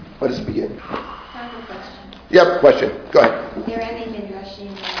What does it begin? I have a question. Yep, question. Go ahead. Is there any midrashim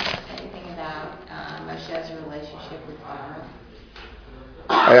anything about Moshe's relationship with Pharaoh?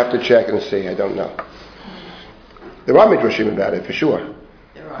 I have to check and see. I don't know. There are midrashim about it, for sure.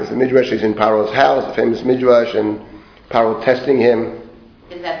 There's a midrash he's in Paro's house, the famous midrash, and Paro testing him.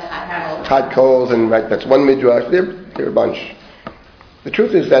 Is that the hot coals? Hot coals, and right, that's one midrash. There are a bunch. The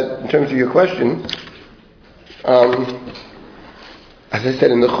truth is that, in terms of your question, as I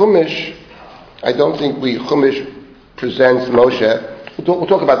said in the Chumash, I don't think Chumash presents Moshe. We'll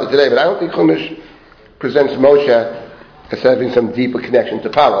talk about it today, but I don't think Chumash presents Moshe as having some deeper connection to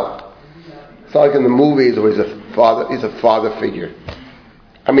Paro. It's not like in the movies where he's a father figure.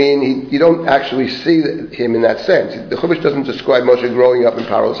 I mean, you don't actually see him in that sense. The Chumash doesn't describe Moshe growing up in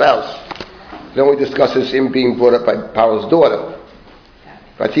Paro's house. It only discusses him being brought up by Paro's daughter.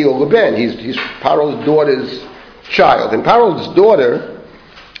 Fatio Leben, he's Paro's daughter's child. And Paro's daughter,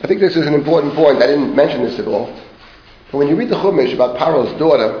 I think this is an important point, I didn't mention this at all, but when you read the Chumash about Paro's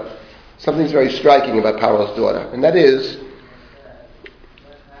daughter, something's very striking about Paro's daughter, and that is,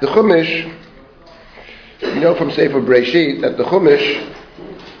 the Chumash, you know from Sefer Breshit, that the Chumash,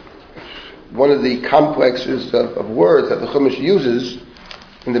 one of the complexes of words that the Chumash uses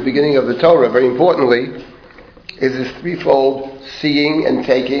in the beginning of the Torah, very importantly, is this threefold seeing and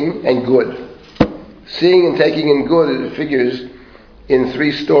taking and good. Seeing and taking and good, it figures in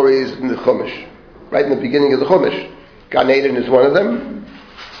three stories in the Chumash, right in the beginning of the Chumash. Gan Eden is one of them.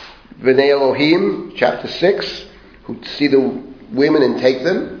 V'nei Elohim, chapter 6, who see the women and take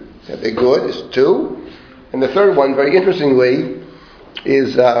them, that they're good, is 2. And the third one, very interestingly,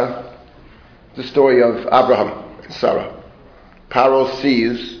 is the story of Abraham and Sarah. Paro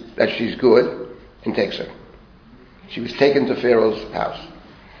sees that she's good and takes her. She was taken to Pharaoh's house.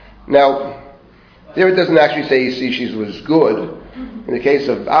 Now, there it doesn't actually say she was good. In the case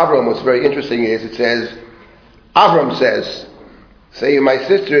of Abraham, what's very interesting is it says, Abraham says, say you're my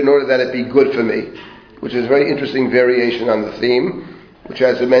sister in order that it be good for me, which is a very interesting variation on the theme, which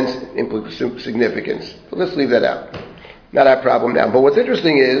has immense significance. But let's leave that out. Not our problem now. But what's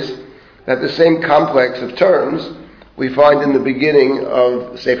interesting is that the same complex of terms we find in the beginning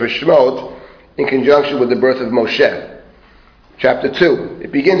of Sefer Shemot in conjunction with the birth of Moshe. Chapter 2.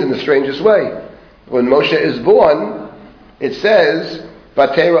 It begins in the strangest way. When Moshe is born, it says,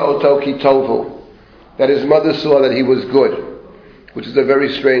 Vatera oto ki tovu, that his mother saw that he was good, which is a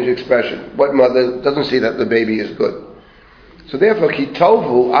very strange expression. What mother doesn't see that the baby is good? So therefore, ki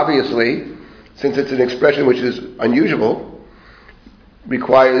tovu, obviously, since it's an expression which is unusual,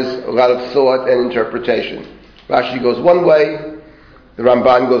 requires a lot of thought and interpretation. Rashi goes one way, the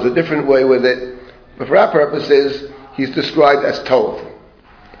Ramban goes a different way with it, but for our purposes, he's described as Tov.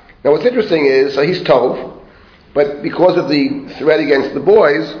 Now what's interesting is, so he's Tov, but because of the threat against the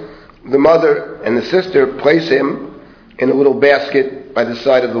boys, the mother and the sister place him in a little basket by the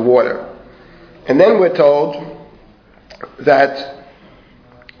side of the water. And then we're told that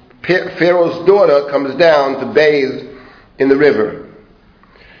Pharaoh's daughter comes down to bathe in the river.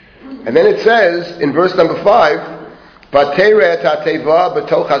 And then it says, in verse number 5, Vateret ha'teva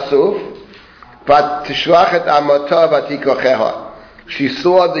b'toch hasuf, v'tishlach et amata v'tikocheha. She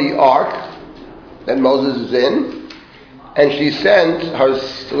saw the ark that Moses is in, and she sent her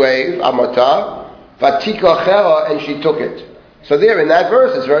slave, Amata, v'tikocheha, and she took it. So there, in that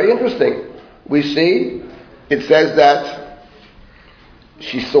verse, it's very interesting. We see, it says that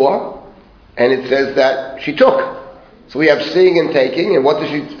she saw, and it says that she took. So we have seeing and taking, and what does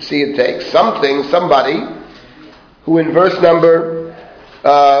she see and take? Something, somebody, who in verse number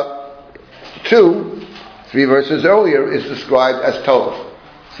 2, 3 verses earlier, is described as Tov.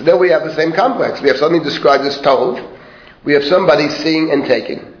 So then we have the same complex. We have something described as Tov. We have somebody seeing and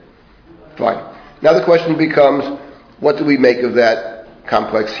taking. Fine. Now the question becomes, what do we make of that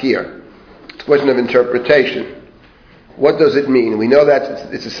complex here? It's a question of interpretation. What does it mean? We know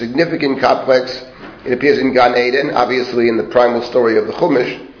that it's a significant complex. It appears in Gan Eden, obviously in the primal story of the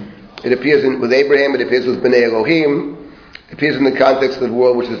Chumash. It appears with Abraham, it appears with Bnei Elohim. It appears in the context of the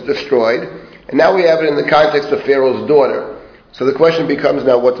world which is destroyed. And now we have it in the context of Pharaoh's daughter. So the question becomes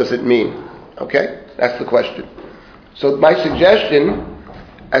now, what does it mean? Okay? That's the question. So my suggestion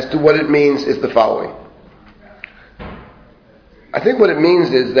as to what it means is the following. I think what it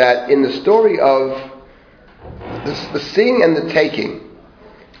means is that in the story of the seeing and the taking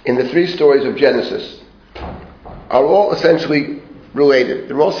in the 3 stories of Genesis are all essentially related.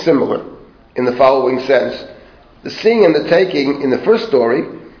 They're all similar in the following sense. The seeing and the taking in the first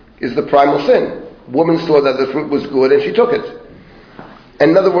story is the primal sin. Woman saw that the fruit was good and she took it. And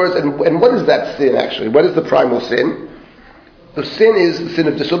in other words, and what is that sin actually? What is the primal sin? The sin is the sin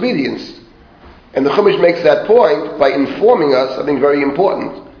of disobedience. And the Chumash makes that point by informing us something very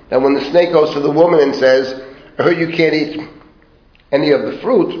important. That when the snake goes to the woman and says, I heard you can't eat any of the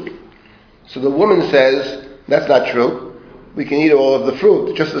fruit. So the woman says, that's not true. We can eat all of the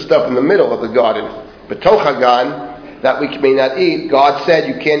fruit, just the stuff in the middle of the garden. But tochagan, that we may not eat, God said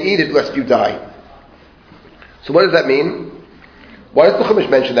you can't eat it lest you die. So what does that mean? Why does the Chumash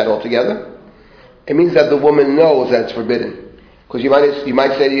mention that altogether? It means that the woman knows that it's forbidden. Because you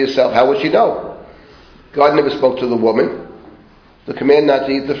might say to yourself, how would she know? God never spoke to the woman. The command not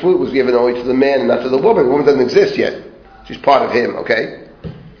to eat the fruit was given only to the man and not to the woman. The woman doesn't exist yet. She's part of him, okay?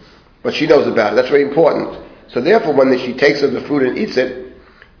 But she knows about it. That's very important. So therefore, when she takes of the fruit and eats it,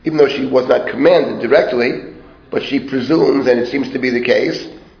 even though she was not commanded directly, but she presumes, and it seems to be the case,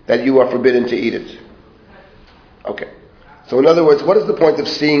 that you are forbidden to eat it. Okay. So in other words, what is the point of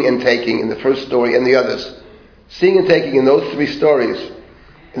seeing and taking in the first story and the others? Seeing and taking in those three stories.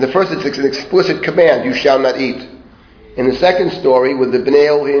 In the first, it's an explicit command, you shall not eat. In the second story, with the Bnei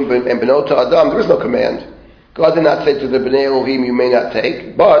Elohim and Benot Adam, there is no command. God did not say to the Bnei Elohim, you may not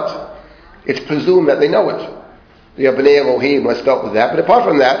take, but it's presumed that they know it. The Bnei Elohim, let's start with that. But apart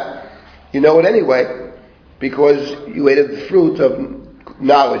from that, you know it anyway, because you ate of the fruit of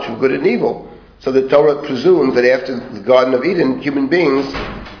knowledge of good and evil. So the Torah presumes that after the Garden of Eden, human beings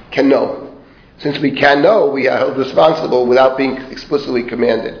can know. Since we can know, we are held responsible without being explicitly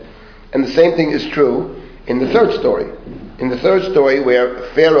commanded. And the same thing is true in the third story. In the third story,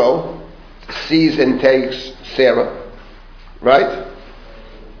 where Pharaoh sees and takes Sarah, right?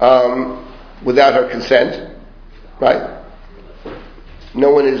 Without her consent, right?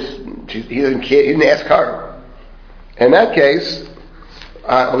 No one he didn't care, he didn't ask her. In that case,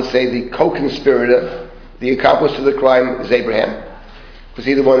 I would say the co-conspirator, the accomplice to the crime is Abraham. Was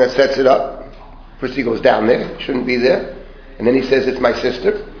he the one that sets it up? First he goes down there, shouldn't be there. And then he says, it's my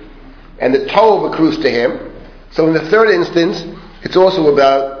sister. And the Torah accrues to him. So in the third instance, it's also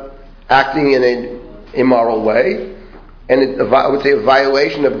about acting in an immoral way. And I would say a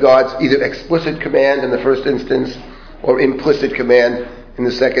violation of God's either explicit command in the first instance or implicit command in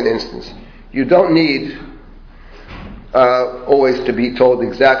the second instance. You don't need always to be told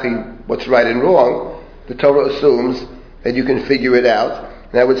exactly what's right and wrong. The Torah assumes that you can figure it out.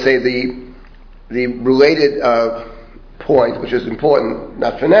 And I would say the related point, which is important,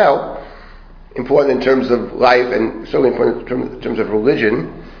 not for now, important in terms of life and certainly important in terms of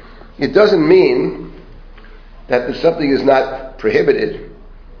religion, it doesn't mean that if something is not prohibited,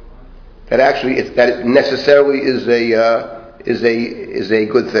 that actually it necessarily is a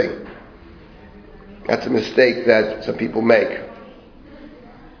good thing. That's a mistake that some people make.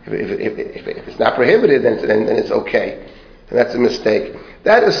 If it's not prohibited, then it's okay, and that's a mistake.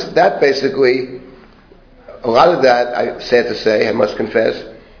 That basically, a lot of that, I'm sad to say, I must confess,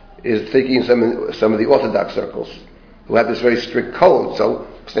 is thinking in some of the Orthodox circles who have this very strict code. So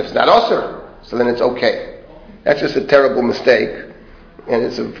if it's not usher, so then it's okay. That's just a terrible mistake, and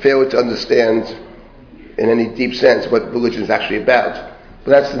it's a failure to understand in any deep sense what religion is actually about. But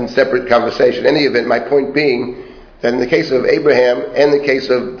that's a separate conversation. In any event, my point being that in the case of Abraham, and the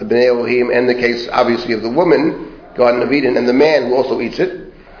case of the Bnei Elohim, and the case obviously of the woman, Garden of Eden, and the man who also eats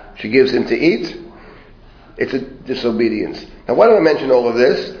it, she gives him to eat, it's a disobedience. Now why do I mention all of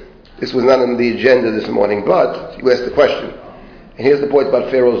this? This was not on the agenda this morning, but you asked the question. And here's the point about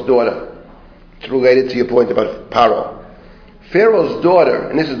Pharaoh's daughter. It's related to your point about Paro. Pharaoh's daughter,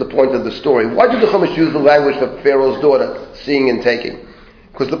 and this is the point of the story. Why did the Chumash use the language of Pharaoh's daughter, seeing and taking?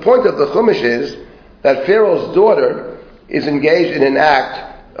 Because the point of the Chumash is that Pharaoh's daughter is engaged in an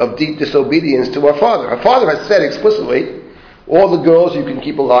act of deep disobedience to her father. Her father has said explicitly, all the girls you can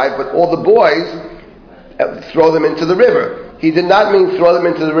keep alive, but all the boys, throw them into the river. He did not mean throw them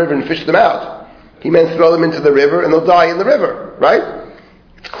into the river and fish them out. He meant throw them into the river and they'll die in the river, right?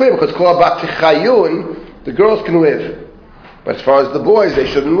 It's clear because the girls can live. But as far as the boys, they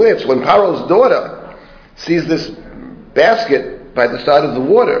shouldn't live. So when Paro's daughter sees this basket by the side of the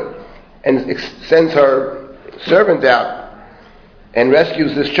water and sends her servant out and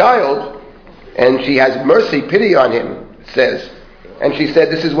rescues this child, and she has mercy, pity on him, it says. And she said,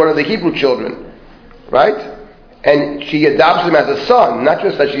 this is one of the Hebrew children, right? And she adopts him as a son, not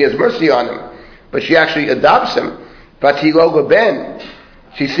just that she has mercy on him, but she actually adopts him. Vatilo ben.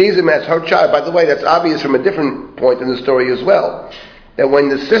 She sees him as her child. By the way, that's obvious from a different point in the story as well. That when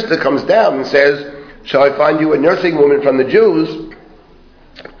the sister comes down and says, shall I find you a nursing woman from the Jews?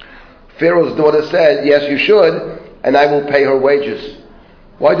 Pharaoh's daughter said, yes, you should, and I will pay her wages.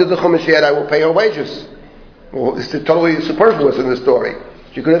 Why did the Chumash say, I will pay her wages? Well, it's totally superfluous in the story.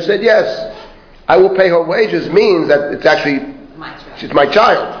 She could have said, yes. I will pay her wages means that it's actually my child. She's my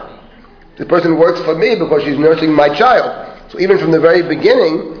child. The person works for me because she's nursing my child. So even from the very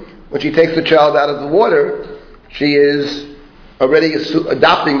beginning, when she takes the child out of the water, she is already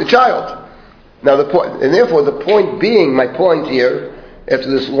adopting the child. Now the point, and therefore the point being, my point here,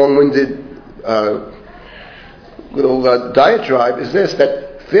 after this long-winded little diatribe, is this: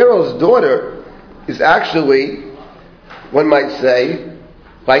 that Pharaoh's daughter is actually, one might say,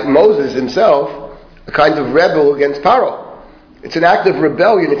 like Moses himself, a kind of rebel against Paro. It's an act of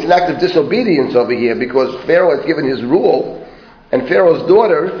rebellion, it's an act of disobedience over here, because Pharaoh has given his rule, and Pharaoh's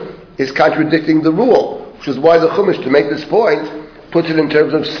daughter is contradicting the rule, which is why the Chumash, to make this point, puts it in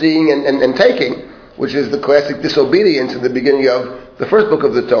terms of seeing and taking, which is the classic disobedience in the beginning of the first book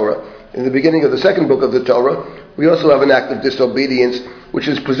of the Torah. In the beginning of the second book of the Torah, we also have an act of disobedience, which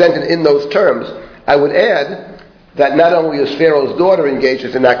is presented in those terms. I would add that not only is Pharaoh's daughter engaged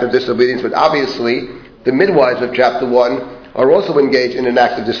in an act of disobedience, but obviously the midwives of chapter 1 are also engaged in an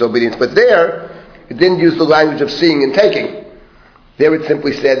act of disobedience. But there, it didn't use the language of seeing and taking. There it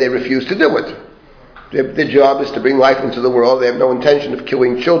simply said they refused to do it. Their job is to bring life into the world. They have no intention of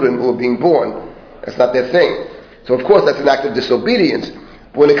killing children who are being born. That's not their thing. So of course that's an act of disobedience.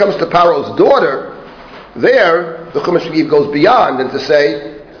 But when it comes to Paro's daughter, there, the Chumash goes beyond and to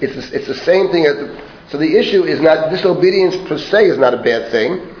say it's the same thing as so the issue is not, disobedience per se is not a bad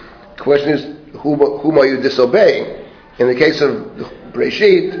thing. The question is, whom are you disobeying? In the case of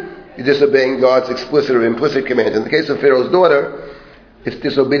Breshit, you're disobeying God's explicit or implicit command. In the case of Pharaoh's daughter, it's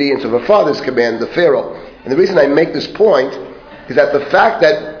disobedience of her father's command, the Pharaoh. And the reason I make this point is that the fact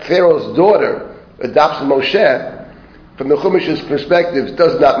that Pharaoh's daughter adopts Moshe, from the Chumash's perspective,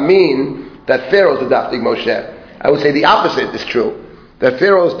 does not mean that Pharaoh's adopting Moshe. I would say the opposite is true. That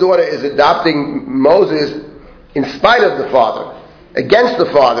Pharaoh's daughter is adopting Moses in spite of the father, against the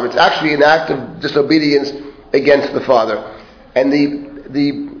father. It's actually an act of disobedience against the father. And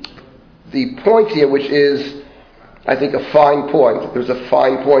the point here, which is, I think, a fine point, there's a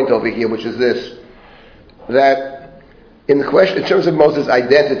fine point over here, which is this, that in the question, in terms of Moses'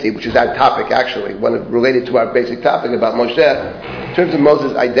 identity, which is our topic actually, one related to our basic topic about Moshe, in terms of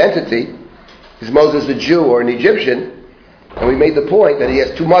Moses' identity, is Moses a Jew or an Egyptian? And we made the point that he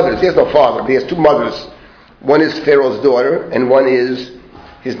has two mothers. He has no father, but he has two mothers. One is Pharaoh's daughter, and one is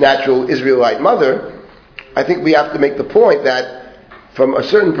his natural Israelite mother. I think we have to make the point that, from a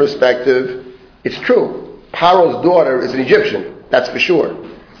certain perspective, it's true. Paro's daughter is an Egyptian, that's for sure.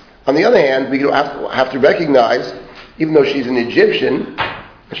 On the other hand, we have to recognize, even though she's an Egyptian,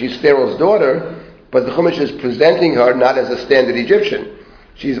 she's Pharaoh's daughter, but the Chumash is presenting her not as a standard Egyptian.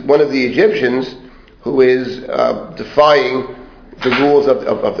 She's one of the Egyptians who is defying the rules of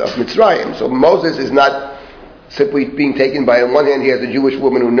Mitzrayim. So Moses is not simply being taken by, on one hand, he has a Jewish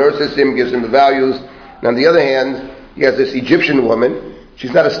woman who nurses him, gives him the values, and on the other hand, he has this Egyptian woman.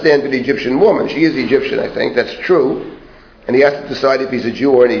 She's not a standard Egyptian woman. She is Egyptian, I think, that's true. And he has to decide if he's a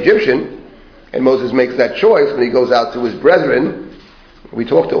Jew or an Egyptian, and Moses makes that choice when he goes out to his brethren. We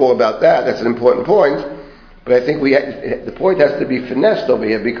talked all about that, that's an important point, but I think the point has to be finessed over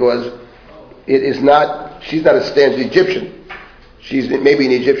here, because it is not, she's not a standard Egyptian. She's maybe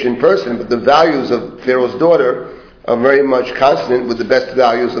an Egyptian person, but the values of Pharaoh's daughter are very much consonant with the best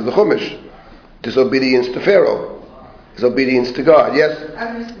values of the Chumash. Disobedience to Pharaoh, disobedience to God. Yes?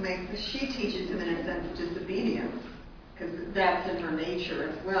 I was just make, she teaches him in a sense disobedience, because that's in her nature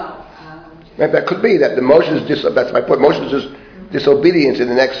as well. That could be that that's my point. Moses' disobedience in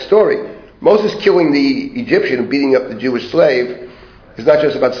the next story. Moses killing the Egyptian, beating up the Jewish slave, is not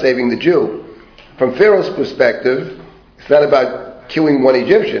just about saving the Jew. From Pharaoh's perspective, it's not about killing one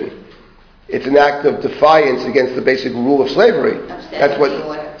Egyptian. It's an act of defiance against the basic rule of slavery. That's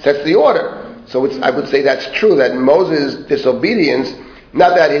what sets the order. So I would say that's true, that Moses' disobedience,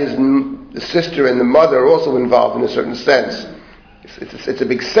 not that his sister and the mother are also involved in a certain sense. It's a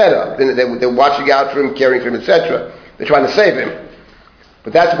big setup. They're watching out for him, caring for him, etc. They're trying to save him.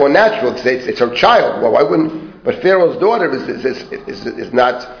 But that's more natural. It's her child. Well, why wouldn't? But Pharaoh's daughter is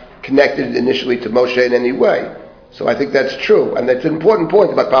not connected initially to Moshe in any way. So I think that's true. And that's an important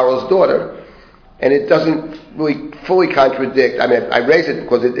point about Pharaoh's daughter. And it doesn't really fully contradict. I mean, I raise it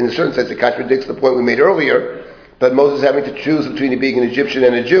because in a certain sense it contradicts the point we made earlier, but Moses having to choose between being an Egyptian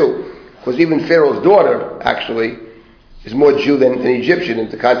and a Jew. Because even Pharaoh's daughter, actually, is more Jew than Egyptian in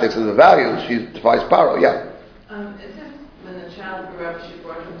the context of the values. She defies Pharaoh, yeah. It says when the child grew up, she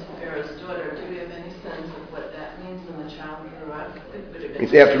brought him to Pharaoh's daughter. Do we have any sense of what that means when the child grew up?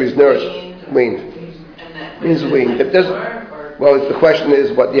 It's after he's nursed. Weaned. And that means weaned. Well, the question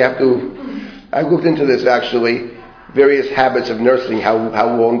is what you have to... I looked into this actually, various habits of nursing,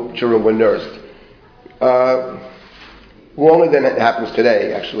 how long children were nursed. longer than it happens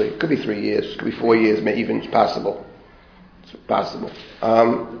today, actually. It could be 3 years, it could be 4 years, maybe even. It's possible. It's possible.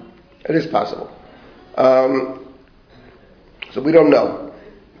 It is possible. So we don't know.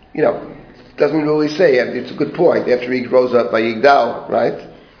 It doesn't really say. It's a good point. After he grows up by Yigdal, right?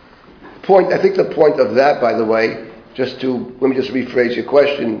 I think the point of that, by the way, let me just rephrase your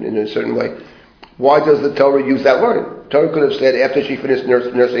question in a certain way. Why does the Torah use that word? Torah could have said after she finished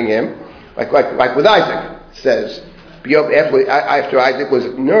nursing him, like with Isaac, it says, after Isaac was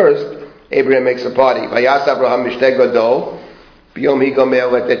nursed, Abraham makes a party. Vayas Abraham mishteh gadol, b'yom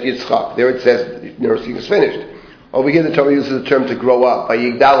higomer et Yitzchak. There it says nursing is finished. Over here the Torah uses the term to grow up,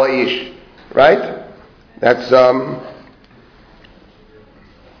 vayigdal ha'ish, right? That's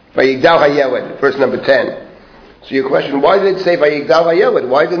vayigdal hayeled, verse number 10. So your question, why did it say vayigdal hayeled?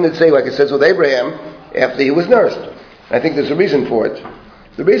 Why didn't it say, like it says with Abraham, after he was nursed? I think there's a reason for it.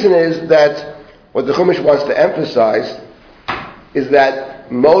 The reason is that what the Chumash wants to emphasize is that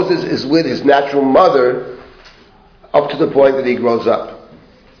Moses is with his natural mother up to the point that he grows up.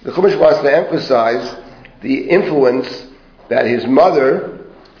 The Chumash wants to emphasize the influence that his mother,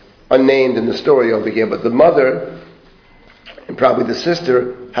 unnamed in the story over here, but the mother and probably the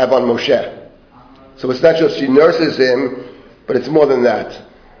sister have on Moshe. So it's not just she nurses him, but it's more than that.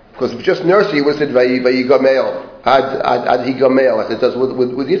 Because if just nursing, he would have said Vayigamel, ad higamel, as it does with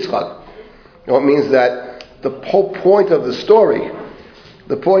Yitzchak. It means that the whole point of the story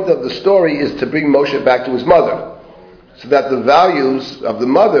is to bring Moshe back to his mother, so that the values of the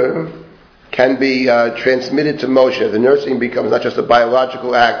mother can be transmitted to Moshe. The nursing becomes not just a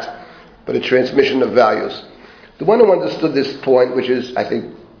biological act, but a transmission of values. The one who understood this point, which is, I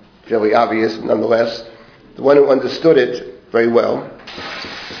think, fairly obvious nonetheless, the one who understood it very well,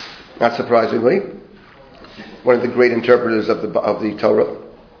 not surprisingly, one of the great interpreters of the Torah,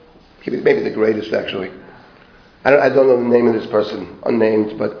 maybe the greatest actually. I don't know the name of this person,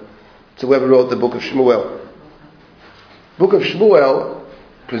 unnamed, but it's whoever wrote the book of Shmuel. The book of Shmuel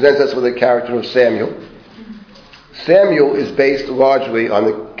presents us with the character of Samuel. Samuel is based largely on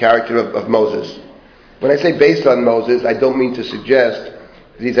the character of Moses. When I say based on Moses, I don't mean to suggest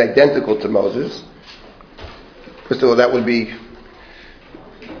that he's identical to Moses. First of all, that would be...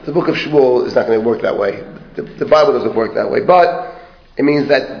 The book of Shmuel is not going to work that way. The Bible doesn't work that way. But it means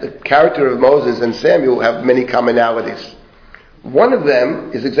that the character of Moses and Samuel have many commonalities. One of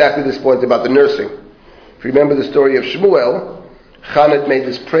them is exactly this point about the nursing. If you remember the story of Shmuel, Hannah made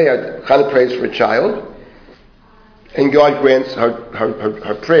this prayer. Hannah prays for a child, and God grants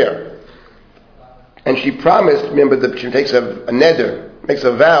her prayer. And she promised, remember, that she takes a neder, makes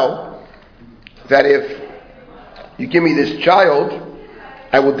a vow, that if you give me this child,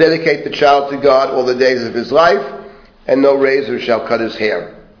 I will dedicate the child to God all the days of his life, and no razor shall cut his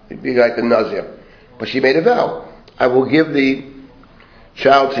hair. It'd be like a nazir. But she made a vow. I will give the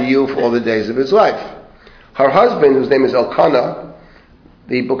child to you for all the days of his life. Her husband, whose name is Elkanah,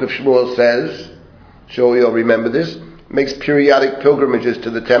 the book of Shmuel says, sure you'll remember this, makes periodic pilgrimages to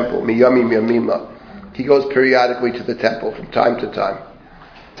the temple, miyamim yamima. He goes periodically to the temple from time to time.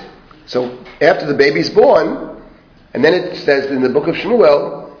 So after the baby's born, and then it says in the book of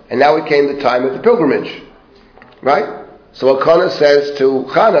Shmuel, and now it came the time of the pilgrimage. Right? So Elkanah says to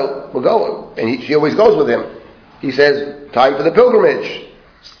Hannah, we'll go. And she always goes with him. He says, time for the pilgrimage.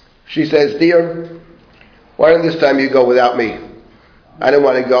 She says, dear, why don't this time you go without me? I don't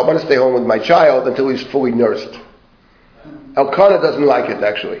want to go. I want to stay home with my child until he's fully nursed. Elkanah doesn't like it,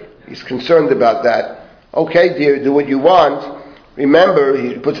 actually. He's concerned about that. Okay, dear, do what you want. Remember,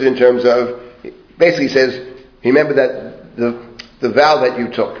 he puts it in terms of, basically says, remember that the vow that you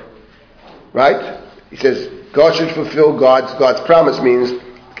took. Right? He says, God should fulfill God's promise, means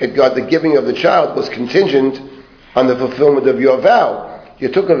that God, the giving of the child was contingent on the fulfillment of your vow. You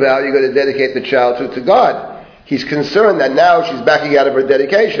took a vow, you're going to dedicate the child to God. He's concerned that now she's backing out of her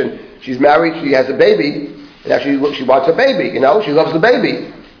dedication. She's married, she has a baby, and actually she wants a baby, she loves the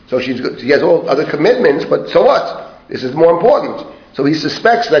baby. So she has all other commitments, but so what? This is more important. So he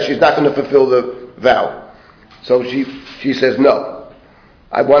suspects that she's not going to fulfill the vow. So she says, no.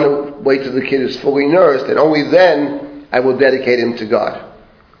 I want to wait till the kid is fully nursed, and only then I will dedicate him to God.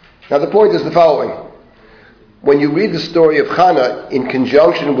 Now the point is the following. When you read the story of Hannah in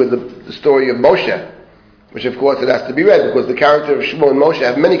conjunction with the story of Moshe, which of course it has to be read because the character of Shmuel and Moshe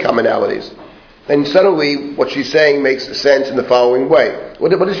have many commonalities, then suddenly what she's saying makes sense in the following way.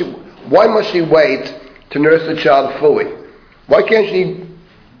 Why must she wait to nurse the child fully? Why can't she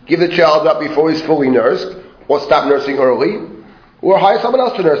give the child up before he's fully nursed, or stop nursing early, or hire someone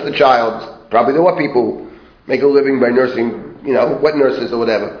else to nurse the child? Probably there are people who make a living by nursing, wet nurses or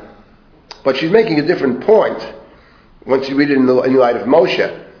whatever. But she's making a different point. once you read it in light of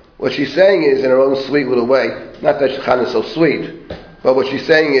Moshe. What she's saying is, in her own sweet little way, not that Chana is so sweet, but what she's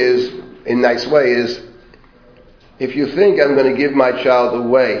saying is, in a nice way, is, if you think I'm going to give my child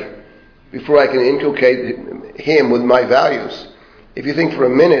away before I can inculcate him with my values, if you think for a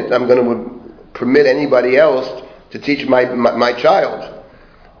minute I'm going to permit anybody else to teach my child,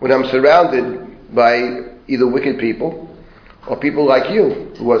 when I'm surrounded by either wicked people or people like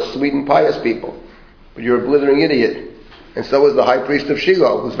you, who are sweet and pious people, but you're a blithering idiot. And so is the high priest of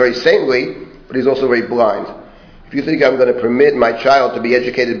Shiloh, who's very saintly, but he's also very blind. If you think I'm going to permit my child to be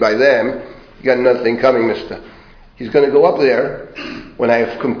educated by them, you got another thing coming, mister. He's going to go up there when I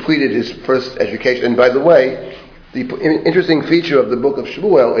have completed his first education. And by the way, the interesting feature of the book of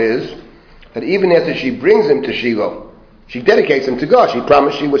Shmuel is that even after she brings him to Shiloh, she dedicates him to God. She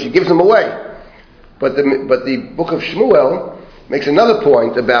promised she gives him away. But the book of Shmuel makes another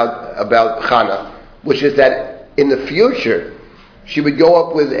point about Chana, which is that in the future, she would go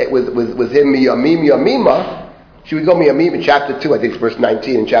up with him Yamima. She would go Miyamim in chapter 2, I think it's verse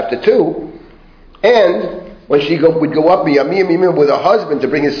 19 in chapter 2. And when she would go up Miyamim with her husband to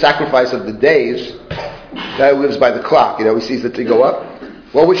bring his sacrifice of the days, that lives by the clock, he sees it to go up.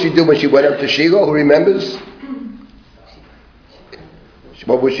 What would she do when she went up to Shiloh? Who remembers?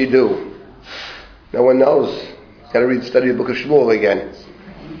 What would she do? No one knows. Got to study the book of Shmuel again.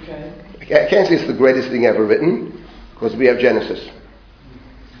 I can't say it's the greatest thing ever written, because we have Genesis.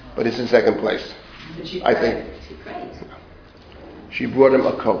 But it's in second place. I think. She brought him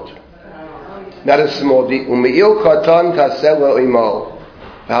a coat. Not a small deed.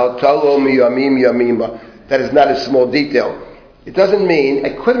 That is not a small detail. It doesn't mean,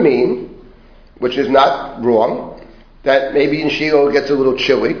 it could mean, which is not wrong, that maybe in Shiloh it gets a little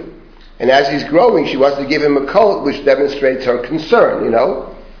chilly, and as he's growing, she wants to give him a coat which demonstrates her concern,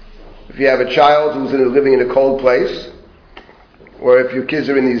 If you have a child who's living in a cold place, or if your kids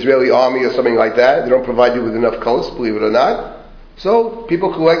are in the Israeli army or something like that, they don't provide you with enough coats, believe it or not. So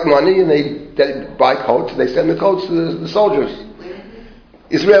people collect money and they buy coats, and they send the coats to the soldiers.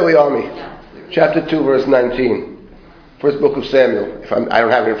 Israeli army, chapter 2, verse 19. First book of Samuel. I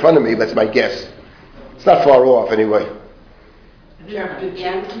don't have it in front of me, that's my guess. It's not far off anyway. Is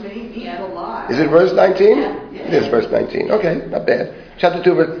it verse 19? It is verse 19. Okay, not bad. Chapter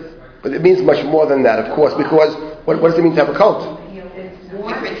 2, verse... But it means much more than that, of course, because what does it mean to have a coat? It's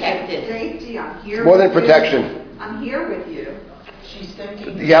more protected. Safety. I'm here. It's more than protection. I'm here with you. She's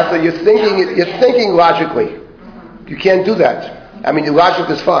thinking. You're thinking logically. You can't do that. I mean, logic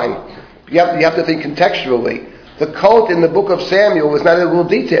is fine. You have to think contextually. The coat in the book of Samuel was not a little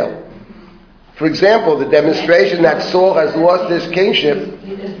detail. For example, the demonstration that Saul has lost his kingship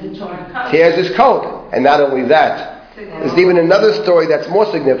tears his coat, and not only that. There's even another story that's more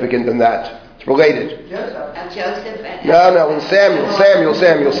significant than that. It's related. Joseph. No, in Samuel.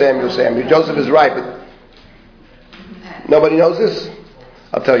 Joseph is right, but nobody knows this?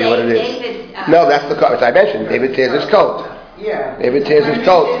 I'll tell you what it is. David, no, that's the coat. As I mentioned, David tears his coat. Yeah. David tears his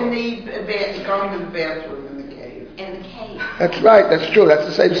coat. Going to the bathroom in the cave. In the cave. That's right, that's true. That's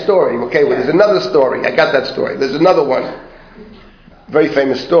the same story. Okay, well, there's another story. I got that story. There's another one. Very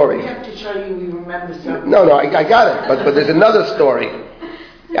famous story. We have to show you we remember something. No, I got it. But there's another story.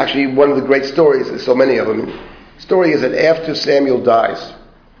 Actually, one of the great stories, there's so many of them. The story is that after Samuel dies,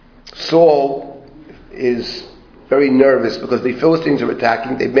 Saul is very nervous because the Philistines are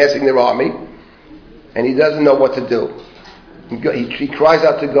attacking, they're massing their army, and he doesn't know what to do. He cries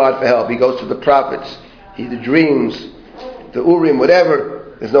out to God for help. He goes to the prophets, the dreams, the Urim,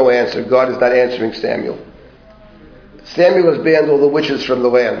 whatever. There's no answer. God is not answering Samuel. Samuel has banned all the witches from the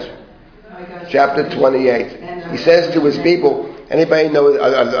land. Chapter 28. He says to his people, anybody know,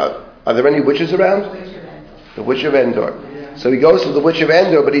 are there any witches around? The witch of Endor. So he goes to the witch of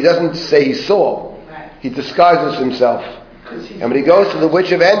Endor, but he doesn't say he's Saul. He disguises himself. And when he goes to the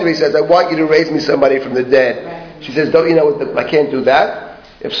witch of Endor, he says, I want you to raise me somebody from the dead. She says, don't you know, I can't do that.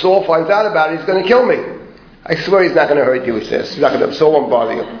 If Saul finds out about it, he's going to kill me. I swear he's not going to hurt you, he says. Saul won't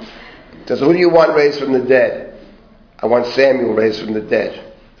bother you. He says, who do you want raised from the dead? I want Samuel raised from the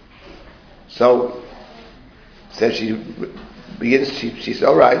dead. So, says she says,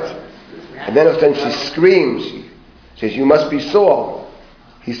 all right. And then all of a sudden she screams. She says, you must be Saul.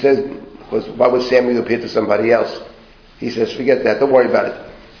 He says, why would Samuel appear to somebody else? He says, forget that, don't worry about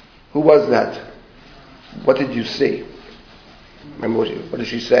it. Who was that? What did you see? Remember, what did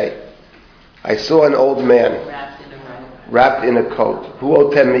she say? I saw an old man wrapped in a coat. Who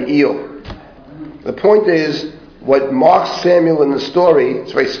otem me'il? The point is, what marks Samuel in the story,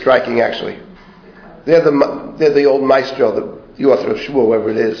 it's very striking actually. They're the old maestro, the author of Shmuel,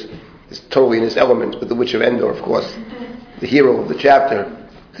 whoever it is. is totally in his element with the witch of Endor, of course, the hero of the chapter.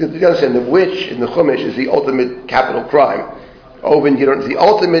 Because you understand, the witch in the Chumash is the ultimate capital crime. The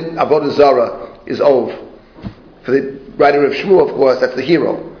ultimate avodah zarah is Ov. For the writer of Shmuel, of course, that's the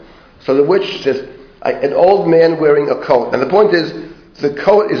hero. So the witch says, an old man wearing a coat. And the point is, the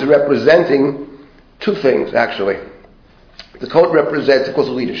coat is representing two things, actually. The coat represents, of course,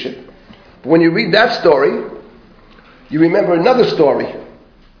 leadership. But when you read that story, you remember another story.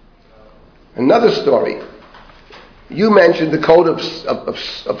 Another story. You mentioned the coat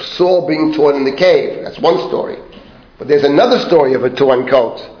of Saul being torn in the cave. That's one story. But there's another story of a torn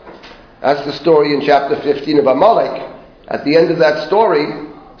coat. That's the story in chapter 15 of Amalek. At the end of that story,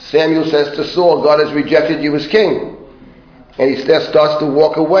 Samuel says to Saul, God has rejected you as king. And he starts to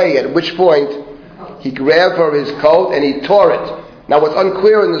walk away, at which point he grabbed for his coat and he tore it. Now what's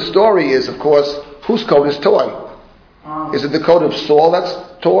unclear in the story is, of course, whose coat is torn? Is it the coat of Saul that's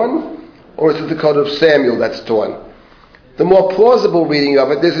torn? Or is it the coat of Samuel that's torn? The more plausible reading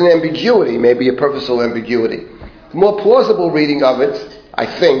of it, there's an ambiguity, maybe a purposeful ambiguity. The more plausible reading of it, I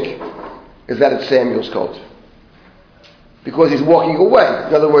think, is that it's Samuel's coat. Because he's walking away.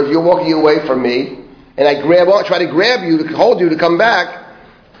 In other words, you're walking away from me, and I try to grab you, to hold you to come back,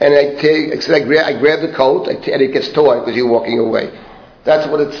 and I grab the coat, and it gets torn because you're walking away. That's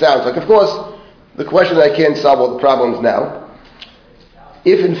what it sounds like. Of course, the question, I can't solve all the problems now.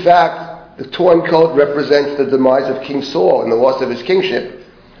 If in fact the torn coat represents the demise of King Saul and the loss of his kingship,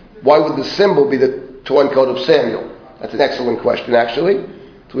 why would the symbol be the torn coat of Samuel? That's an excellent question, actually,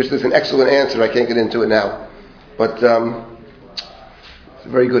 to which there's an excellent answer. I can't get into it now. But it's a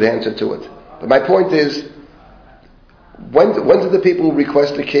very good answer to it. But my point is, when did the people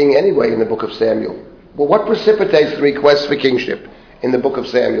request a king anyway in the book of Samuel? Well, what precipitates the request for kingship in the book of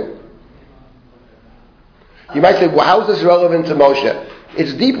Samuel? You might say, well, how is this relevant to Moshe?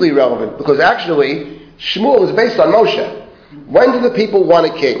 It's deeply relevant, because actually, Shmuel is based on Moshe. When do the people want a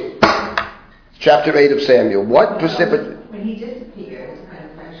king? Chapter 8 of Samuel. What precipitates... When he disappears,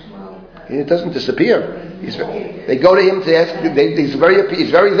 Shmuel... It doesn't disappear. They go to him to ask... He's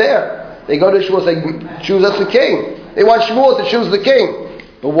very there. They go to Shmuel and say, choose us a king. They want Shmuel to choose the king.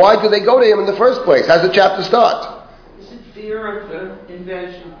 But why do they go to him in the first place? How's the chapter start? This is fear of the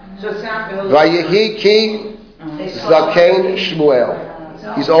invasion. So Samuel... Vayehi ki zaken Shmuel.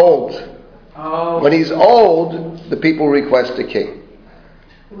 He's old. When he's old, the people request a king.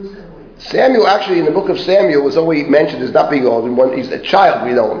 Samuel, actually, in the book of Samuel, was only mentioned as not being old. He's a child,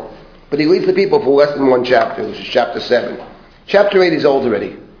 we know him. But he leads the people for less than one chapter, which is chapter 7. Chapter 8 is old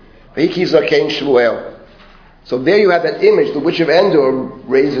already. Vayehi zaken Shmuel. So there you have that image. The witch of Endor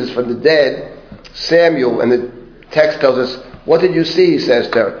raises from the dead Samuel, and the text tells us, what did you see? He says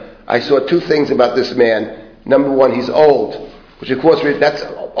to her. I saw two things about this man. Number one, he's old. Which of course, that's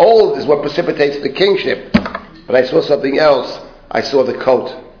old is what precipitates the kingship. But I saw something else. I saw the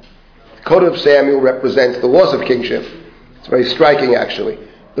coat. The coat of Samuel represents the loss of kingship. It's very striking, actually.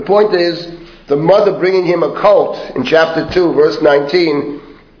 The point is, the mother bringing him a coat in chapter 2, verse 19,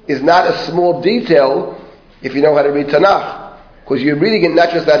 is not a small detail if you know how to read Tanakh. Because you're reading it not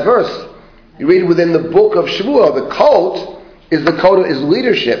just that verse. You read it within the book of Shmuel. The coat is the coat of his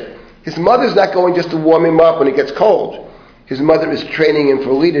leadership. His mother's not going just to warm him up when it gets cold. His mother is training him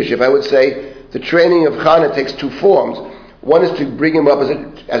for leadership. I would say the training of Hannah takes two forms. One is to bring him up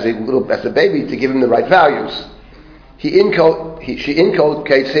as a baby, to give him the right values. She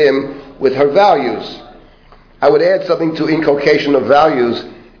inculcates him with her values. I would add something to inculcation of values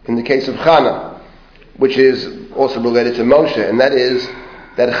in the case of Hannah, which is also related to Moshe, and that is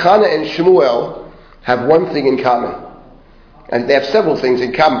that Hannah and Shmuel have one thing in common. And they have several things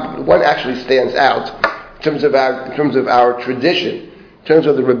in common, but one actually stands out in terms of our tradition, in terms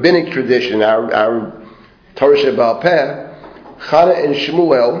of the rabbinic tradition, our Torah Shebaal Peh. Hannah and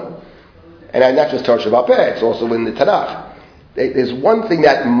Shmuel, and not just Torah Shebaal Peh, it's also in the Tanakh. There's one thing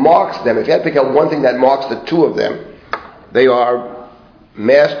that marks them. If you had to pick out one thing that marks the two of them, they are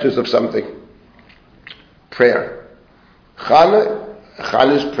masters of something. Prayer.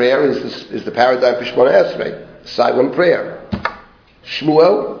 Hannah's prayer is the paradigm for Shemona Esrei, silent prayer.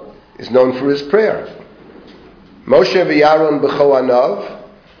 Shmuel is known for his prayer. Moshe v'Yaron b'choanav,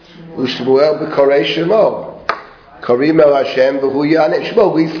 u'Shmuel b'korei shemo. Karim el Hashem v'hu yanet.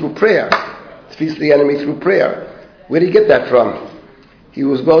 Shmuel leads through prayer. Defeats the enemy through prayer. Where did he get that from? He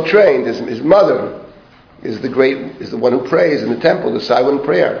was well trained. His mother is the one who prays in the temple, the silent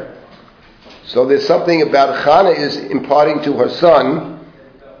prayer. So there's something about Hannah is imparting to her son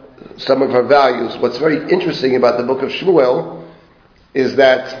some of her values. What's very interesting about the book of Shmuel is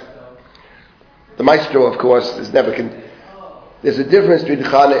that the maestro, of course, is never there's a difference between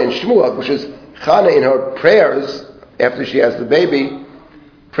Chana and Shmuel, which is Chana in her prayers after she has the baby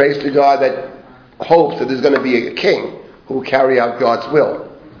prays to God that hopes that there's going to be a king who will carry out God's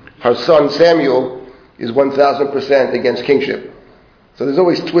will. Her son Samuel is 1,000% against kingship. So there's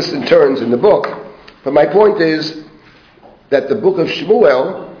always twists and turns in the book. But my point is that the book of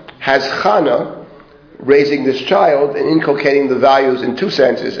Shmuel has Chana raising this child and inculcating the values in two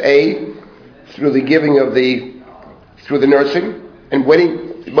senses. A, through the giving of through the nursing, and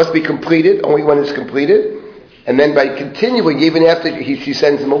waiting, it must be completed only when it's completed, and then by continuing, even after she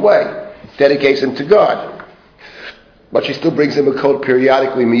sends him away, dedicates him to God. But she still brings him a coat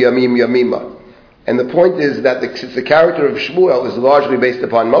periodically, miyamim yamima. And the point is that since the character of Shmuel is largely based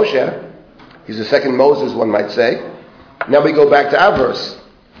upon Moshe, he's the second Moses, one might say, now we go back to our verse.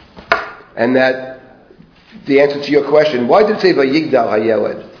 And that the answer to your question, why did it say Vayigdal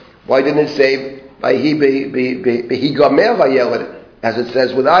Hayeled? Why didn't it say Vayigamer Hayeled, as it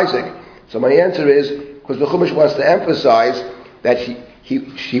says with Isaac? So my answer is, because the Chumash wants to emphasize that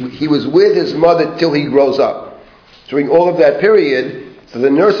he was with his mother till he grows up. During all of that period, so the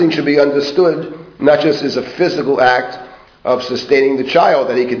nursing should be understood not just as a physical act of sustaining the child,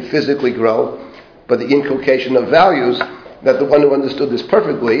 that he can physically grow, but the inculcation of values, that the one who understood this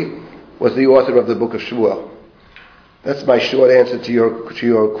perfectly was the author of the book of Shmuel. That's my short answer to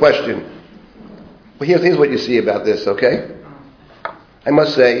your question. Well, here's what you see about this, okay? I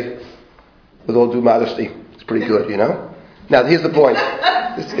must say, with all due modesty, it's pretty good, you know? Now, here's the point.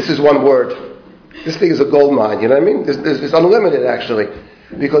 This is one word. This thing is a gold mine, you know what I mean? It's unlimited, actually.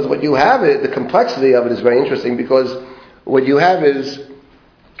 Because what you have, the complexity of it is very interesting, because what you have is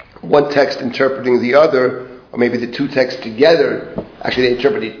one text interpreting the other, or maybe the two texts together, actually they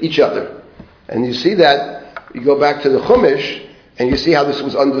interpret each other. And you see that, you go back to the Chumash, and you see how this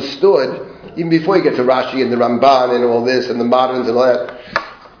was understood, even before you get to Rashi and the Ramban and all this, and the moderns and all that.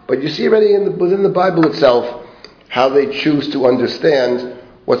 But you see already within the Bible itself, how they choose to understand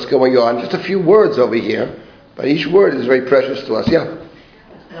what's going on. Just a few words over here, but each word is very precious to us. Yeah?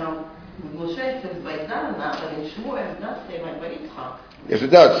 Moshe says Vayikdal, but in Shmuel it does say Vayitzchak. Yes, it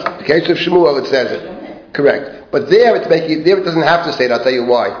does. The case of Shmuel, it says it. Correct. But there it doesn't have to say it. I'll tell you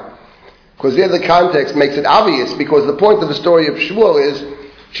why. Because there the context makes it obvious, because the point of the story of Shmuel is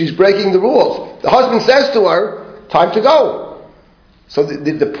she's breaking the rules. The husband says to her, time to go. So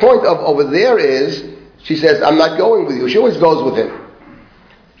the point of over there is, she says, I'm not going with you. She always goes with him.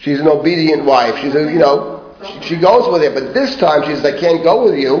 She's an obedient wife. She's she goes with him. But this time she says, I can't go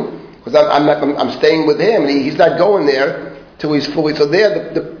with you, because I'm staying with him. He's not going there till he's fully. So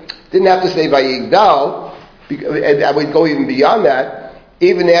there, didn't have to say Vayigdal, and I would go even beyond that.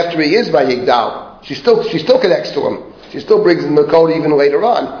 Even after he is Vayigdal, she still connects to him. She still brings him the code even later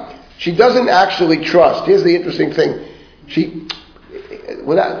on. She doesn't actually trust. Here's the interesting thing.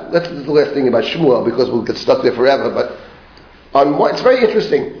 That's the last thing about Shmuel, because we'll get stuck there forever. But it's very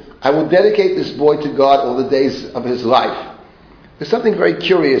interesting. I will dedicate this boy to God all the days of his life. There's something very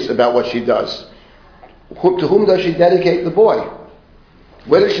curious about what she does. To whom does she dedicate the boy?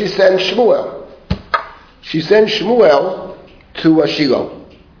 Where does she send Shmuel? She sends Shmuel to Shiloh.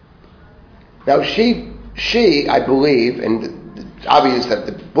 Now she, I believe, and it's obvious that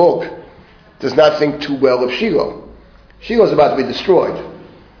the book does not think too well of Shiloh. Shiloh is about to be destroyed.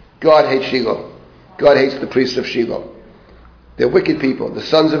 God hates Shiloh. God hates the priests of Shiloh. They're wicked people. The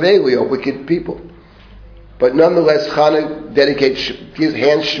sons of Eli are wicked people. But nonetheless, Chana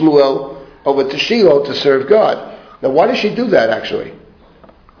hands Shmuel over to Shiloh to serve God. Now, why does she do that, actually?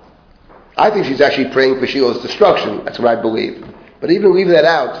 I think she's actually praying for Shiloh's destruction. That's what I believe. But even leave that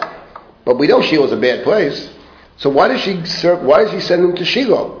out. But we know Shiloh's a bad place. So why does she send him to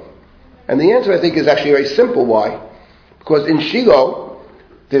Shiloh? And the answer, I think, is actually very simple. Why? Because in Shiloh,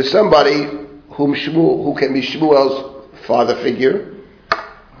 there's somebody who can be Shmuel's father figure.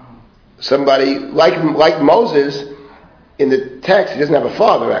 Somebody like Moses, in the text, he doesn't have a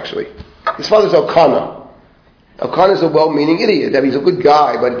father, actually. His father's Elkanah. Elkanah's a well-meaning idiot. I mean, he's a good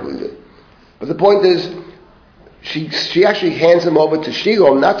guy, but the point is, she actually hands him over to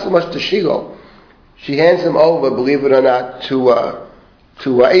Shiloh, not so much to Shiloh. She hands him over, believe it or not, to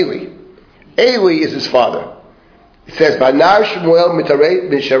Eli. Eli is his father. It says, "Banar Shmuel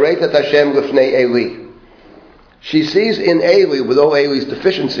misharet et Hashem lifnei Eli." She sees in Eli, with all Eli's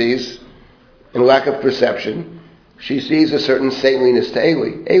deficiencies and lack of perception, she sees a certain saintliness to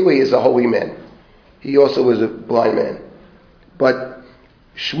Eli. Eli is a holy man. He also is a blind man. But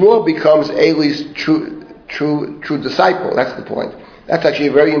Shmuel becomes Eli's true disciple. That's the point. That's actually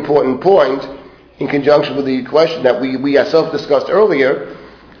a very important point in conjunction with the question that we ourselves discussed earlier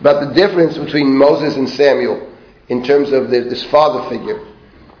about the difference between Moses and Samuel. in terms of this father figure.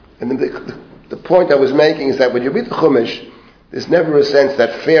 And the point I was making is that when you read the Chumash, there's never a sense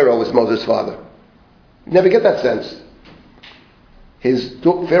that Pharaoh is Moses' father. You never get that sense.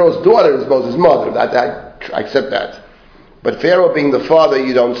 Pharaoh's daughter is Moses' mother. I accept that. But Pharaoh being the father,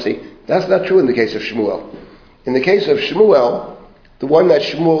 you don't see. That's not true in the case of Shmuel. In the case of Shmuel, the one that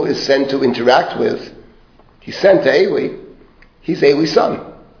Shmuel is sent to interact with, he's sent to Eli. He's Eli's son.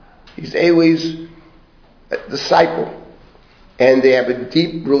 He's Eli's disciple. And they have a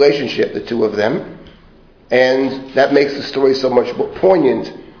deep relationship, the two of them. And that makes the story so much more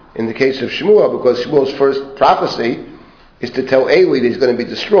poignant in the case of Shmuel, because Shmuel's first prophecy is to tell Eli that he's going to be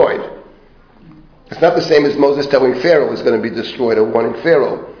destroyed. It's not the same as Moses telling Pharaoh he's going to be destroyed or warning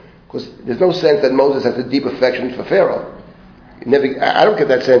Pharaoh, because there's no sense that Moses has a deep affection for Pharaoh. I don't get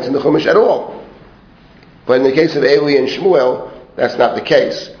that sense in the Chumash at all. But in the case of Eli and Shmuel, that's not the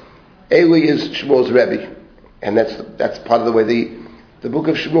case. Eli is Shmuel's Rebbe, and that's part of the way the book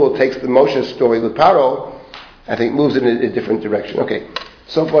of Shmuel takes the Moshe story with Paro, I think moves it in a different direction. Okay,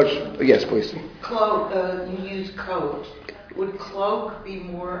 so much. Yes, please. Cloak, you use coat. Would cloak be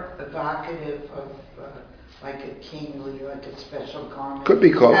more evocative of like a kingly, like a special garment? Could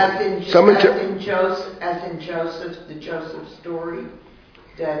be cloak. As in Joseph, the Joseph story,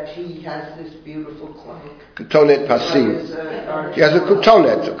 that he has this beautiful cloak. Ketonet pasim. He has a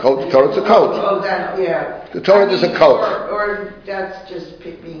ketonet. A coat. Ketonet's a coat. Oh, that, yeah. Ketonet is a coat. Or that's just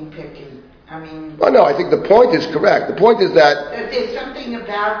being picky. I mean... Well, no, I think the point is correct. The point is that there's something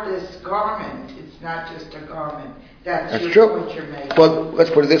about this garment. It's not just a garment. That's true. Point you're making. Well,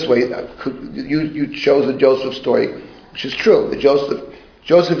 let's put it this way. You chose the Joseph story, which is true. The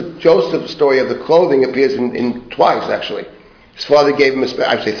Joseph story of the clothing appears in twice, actually. His father gave him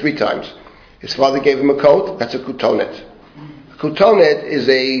I'd say 3 times. His father gave him a coat. That's a kutonet. A kutonet is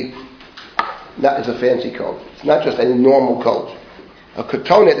a fancy coat. It's not just a normal coat. A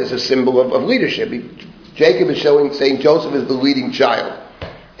kutonet is a symbol of leadership. Jacob is saying Joseph is the leading child,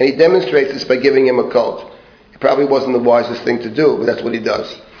 and he demonstrates this by giving him a coat. It probably wasn't the wisest thing to do, but that's what he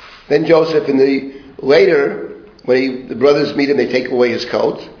does. Then Joseph, later, when the brothers meet him, they take away his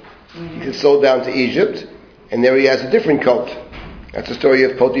coat. He gets sold down to Egypt, and there he has a different coat. That's the story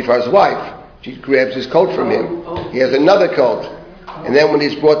of Potiphar's wife. She grabs his coat from him. He has another coat. And then when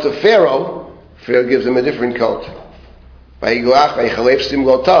he's brought to Pharaoh gives him a different coat. He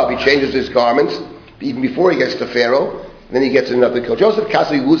changes his garments, even before he gets to Pharaoh, and then he gets another coat. Joseph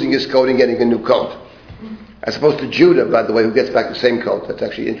constantly losing his coat and getting a new coat. As opposed to Judah, by the way, who gets back the same coat. That's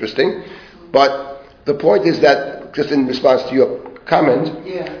actually interesting. But the point is that, just in response to your comment,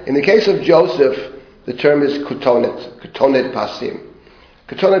 in the case of Joseph, the term is kutonet pasim.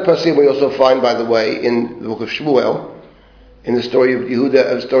 Kutonet pasim we also find, by the way, in the book of Shmuel, in the story of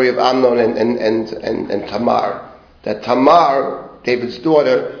Yehuda, the story of Amnon and Tamar. That Tamar, David's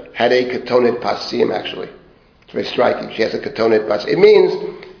daughter, had a ketonet pasim, actually. It's very striking. She has a ketonet pasim. It means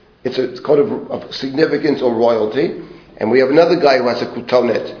it's a coat of significance or royalty. And we have another guy who has a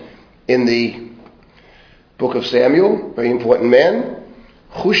ketonet in the book of Samuel, very important man,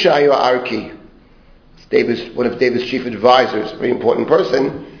 Hushai Arki. One of David's chief advisors, very important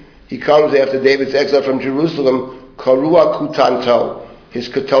person. He comes after David's exile from Jerusalem, Karua Kutanto. His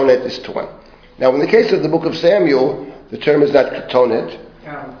ketonet is torn. Now, in the case of the book of Samuel, the term is not ketonet.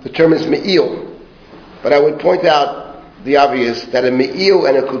 The term is me'il. But I would point out the obvious, that a me'il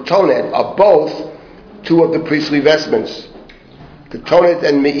and a ketonet are both 2 of the priestly vestments. Ketonet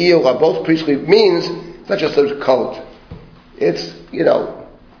and me'il are both priestly, means it's not just a coat. It's,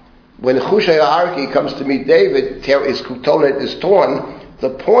 when Hushai Arki comes to meet David, his ketonet is torn.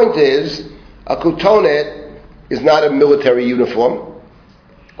 The point is, a ketonet is not a military uniform,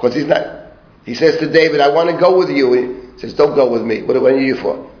 because he's not. He says to David, I want to go with you. He says, don't go with me. What are you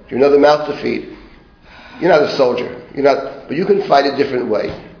for? You're another mouth to feed. You're not a soldier. But you can fight a different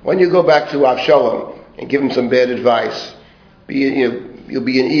way. When you go back to Avshalom and give him some bad advice, you'll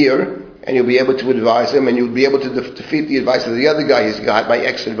be an ear, and you'll be able to advise him, and you'll be able to defeat the advice of the other guy he's got, my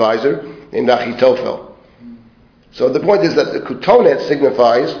ex-advisor, named Achitophel. So the point is that the ketonet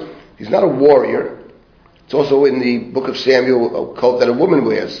signifies he's not a warrior. It's also in the book of Samuel a coat that a woman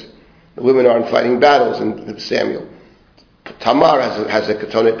wears. The women aren't fighting battles in Samuel. Tamar has a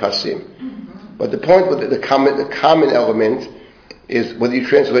ketonet pasim. But the point with the common element is whether you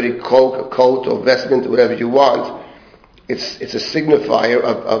translate it cloak, a coat, or vestment, or whatever you want, it's a signifier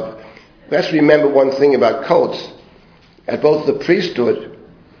of. Let's remember one thing about coats. At both the priesthood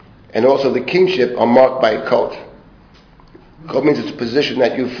and also the kingship are marked by a coat. Coat means it's a position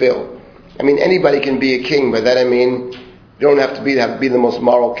that you fill. I mean, anybody can be a king. By that I mean, you don't have to be the most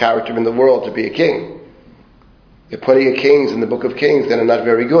moral character in the world to be a king. There are plenty of kings in the book of Kings that are not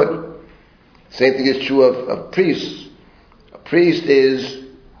very good. Same thing is true of priests. A priest is,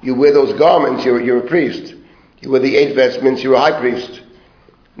 you wear those garments, you're a priest. You wear the 8 vestments, you're a high priest.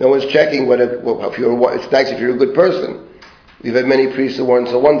 No one's checking it's nice if you're a good person. We've had many priests who weren't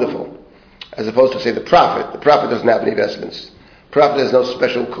so wonderful. As opposed to, say, the prophet. The prophet doesn't have any vestments. The prophet has no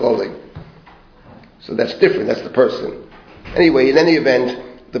special clothing. So that's different, that's the person. Anyway, in any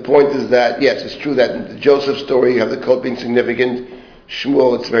event, the point is that, yes, it's true that in the Joseph story you have the coat being significant.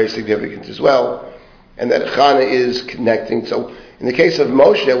 Shmuel, it's very significant as well. And that Chana is connecting. So, in the case of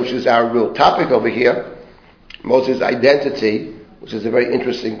Moshe, which is our real topic over here, Moses' identity, which is a very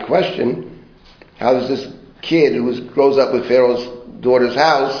interesting question. How does this kid who grows up with Pharaoh's daughter's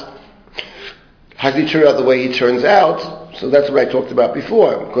house, how does he turn out the way he turns out? So that's what I talked about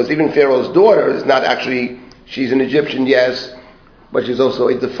before. Because even Pharaoh's daughter is not actually, she's an Egyptian, yes, but she's also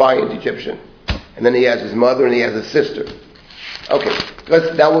a defiant Egyptian. And then he has his mother and he has his sister. Okay,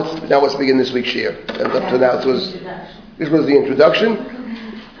 now let's begin this week's shir. Up to now, this was the introduction.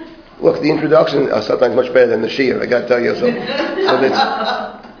 Look, the introduction are sometimes much better than the shir, I got to tell you so.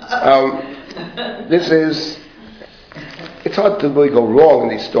 It's hard to really go wrong in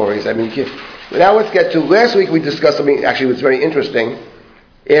these stories. I mean, now let's get to, last week we discussed something actually was very interesting,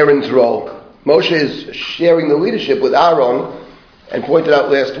 Aaron's role. Moshe is sharing the leadership with Aaron, and pointed out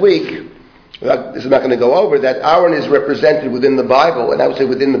last week, this is not going to go over, that Aaron is represented within the Bible, and I would say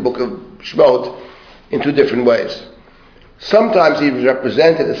within the book of Shemot, in 2 different ways. Sometimes he was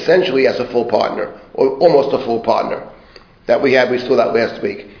represented essentially as a full partner, or almost a full partner, we saw that last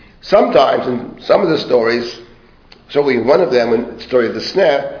week. Sometimes, in some of the stories, certainly one of them, in the story of the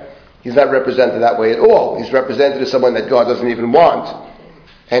snare, he's not represented that way at all. He's represented as someone that God doesn't even want.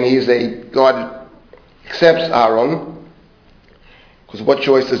 And God accepts Aaron, because what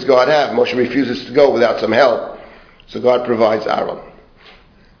choice does God have? Moshe refuses to go without some help, so God provides Aaron.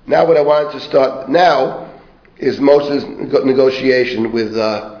 Now what I wanted to start now is Moses' negotiation with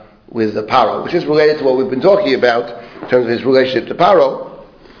Paro, which is related to what we've been talking about in terms of his relationship to Paro.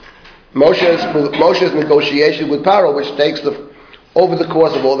 Moshe's negotiation with Paro, which takes over the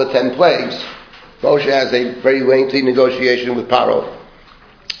course of all the 10 plagues. Moshe has a very lengthy negotiation with Paro.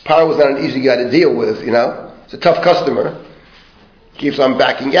 Paro was not an easy guy to deal with, It's a tough customer. Keeps on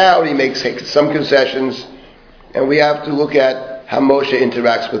backing out, he makes some concessions, and we have to look at how Moshe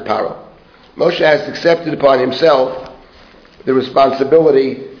interacts with Paro. Moshe has accepted upon himself the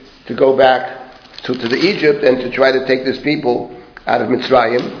responsibility to go back to the Egypt and to try to take this people out of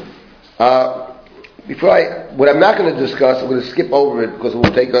Mitzrayim. What I'm not going to discuss, I'm going to skip over it because it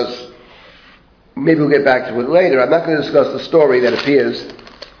will take us, maybe we'll get back to it later. I'm not going to discuss the story that appears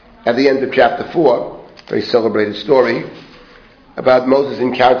at the end of chapter 4, very celebrated story, about Moses'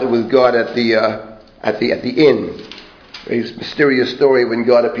 encounter with God at the inn. A mysterious story when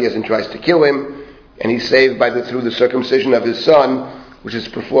God appears and tries to kill him, and he's saved through the circumcision of his son, which is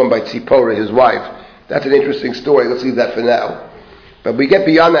performed by Tzipporah, his wife. That's an interesting story. Let's leave that for now. But we get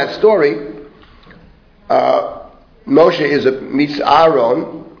beyond that story. Moshe meets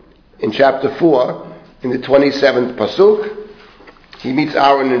Aaron in chapter 4, in the 27th pasuk. He meets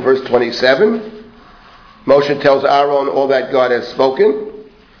Aaron in verse 27. Moshe tells Aaron all that God has spoken,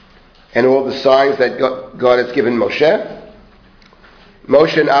 and all the signs that God has given Moshe.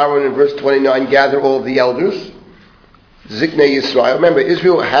 Moshe and Aaron in verse 29 gather all of the elders. Ziknei Yisrael. Remember,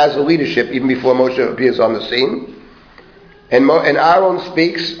 Israel has a leadership even before Moshe appears on the scene. And Aaron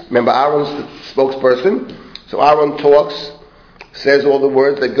speaks. Remember, Aaron's the spokesperson. So Aaron talks, says all the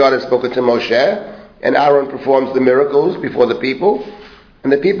words that God has spoken to Moshe, and Aaron performs the miracles before the people,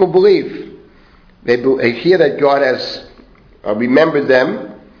 and the people believe. They hear that God has remembered them,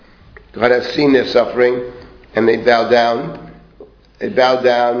 God has seen their suffering, and they bow down. They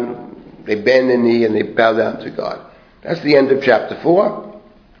bend the knee, and they bow down to God. That's the end of chapter 4.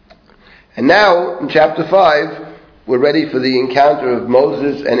 And now, in chapter 5, we're ready for the encounter of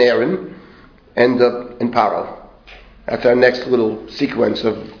Moses and Aaron and Paro. That's our next little sequence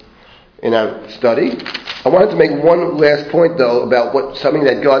in our study. I wanted to make one last point, though, about something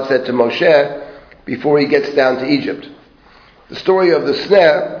that God said to Moshe before he gets down to Egypt. The story of the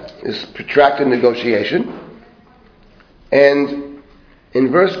snare is protracted negotiation, and in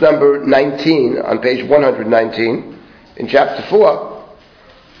verse number 19, on page 119, in chapter 4,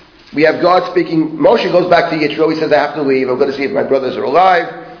 we have God speaking. Moshe goes back to Yitro. He says, I have to leave. I'm going to see if my brothers are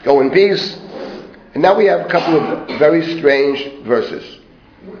alive. Go in peace. And now we have a couple of very strange verses.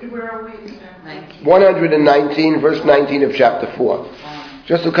 Where are we? 119, verse 19 of chapter 4.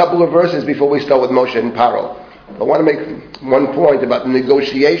 Just a couple of verses before we start with Moshe and Paro. I want to make one point about the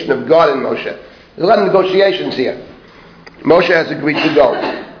negotiation of God and Moshe. There's a lot of negotiations here. Moshe has agreed to go.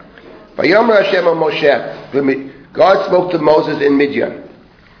 Vayomer Hashem al Moshe. God spoke to Moses in Midian.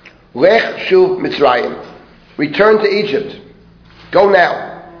 Lech shuv Mitzrayim. Return to Egypt. Go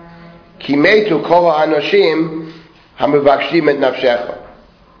now. Ki metu kol ha'anoshim hamevakshim et nafshecha.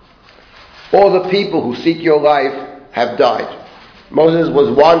 All the people who seek your life have died. Moses was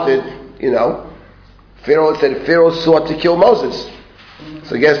wanted, Pharaoh said Pharaoh sought to kill Moses.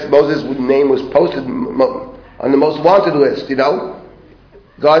 So I guess Moses' name was posted on the most wanted list,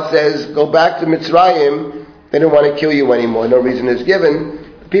 God says, go back to Mitzrayim. They don't want to kill you anymore. No reason is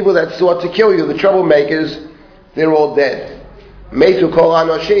given. The people that sought to kill you, the troublemakers, they're all dead. Metu kol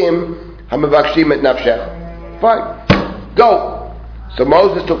ha'anoshim hamevakshim et nafshecha. Fine. Go. So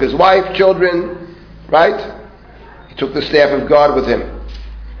Moses took his wife, children, right? He took the staff of God with him.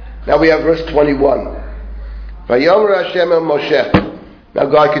 Now we have verse 21. Vayomer Hashem el Moshe. Now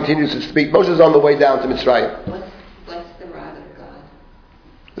God continues to speak. Moses is on the way down to Mitzrayim. What's the rod of God?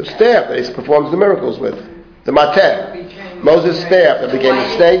 The staff that he performs the miracles with. The mateh. Moses' staff that became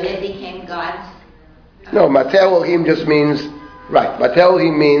a snake. It became God's. No, mateh Elohim just means, right, mateh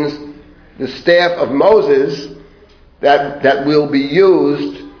Elohim means the staff of Moses that will be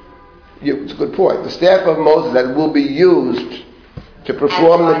used. It's a good point. The staff of Moses that will be used to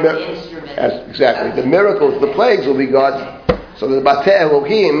perform the miracles. Exactly. The miracles, the plagues will be God's. So the mateh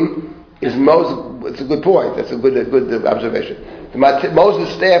Elohim is Moses. It's a good point. That's a good observation.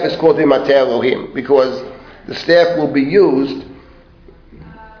 Moses' staff is called the mateh Elohim because the staff will be used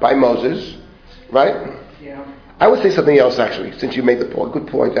by Moses, right? Yeah. I would say something else actually, since you made the point. Good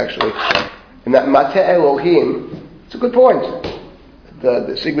point actually. And that mateh Elohim, it's a good point.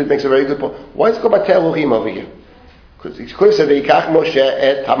 The Sigrid makes a very good point. Why is it called mateh Elohim over here? Because he could have said V'yikach Moshe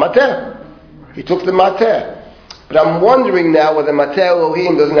et hamateh. He took the mateh. But I'm wondering now whether mateh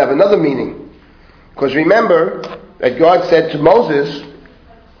Elohim doesn't have another meaning. Because remember that God said to Moses,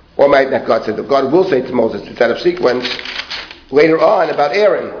 God will say to Moses, it's out of sequence, later on about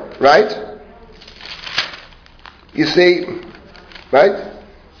Aaron, right? You see, right?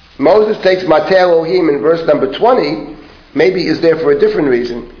 Moses takes mateh Elohim in verse number 20, maybe is there for a different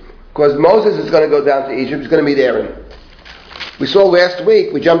reason. Because Moses is going to go down to Egypt, he's going to meet Aaron. We saw last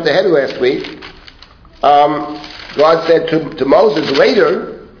week, we jumped ahead last week, God said to Moses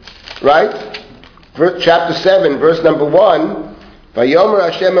later, right? Chapter 7, verse number 1,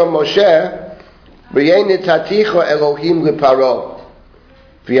 Vayomer Hashem el Moshe, V'yei nitaticha Elohim leparo,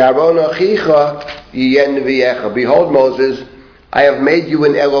 V'yaron achicha yiyeh neviecha. Behold, Moses, I have made you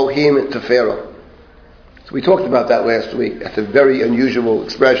an Elohim to Pharaoh. So we talked about that last week. That's a very unusual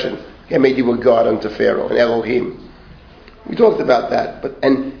expression. I made you a God unto Pharaoh, an Elohim. We talked about that.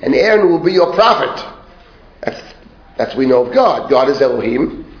 And Aaron will be your prophet. That's we know of God. God is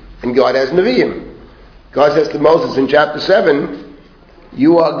Elohim, and God has Nevi'im. God says to Moses in chapter 7,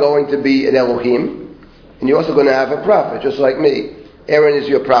 you are going to be an Elohim, and you're also going to have a prophet, just like me. Aaron is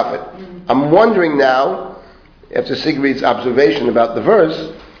your prophet. I'm wondering now, after Sigrid's observation about the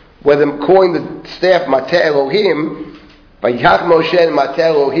verse, whether calling the staff mateh Elohim, Vayikach Moshe mateh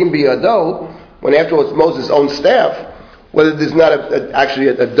Elohim biyado, when after all it's Moses' own staff, whether there's not actually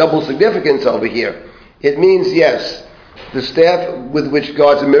a double significance over here. It means, yes, the staff with which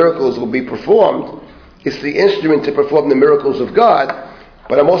God's miracles will be performed is the instrument to perform the miracles of God,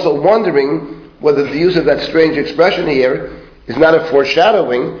 but I'm also wondering whether the use of that strange expression here is not a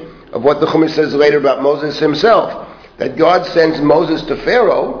foreshadowing of what the Chumash says later about Moses himself, that God sends Moses to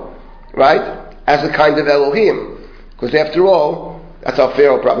Pharaoh, right, as a kind of Elohim, because after all, that's how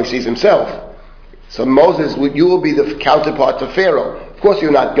Pharaoh probably sees himself. So Moses, you will be the counterpart to Pharaoh. Of course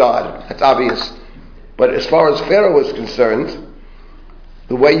you're not God, that's obvious. But as far as Pharaoh is concerned,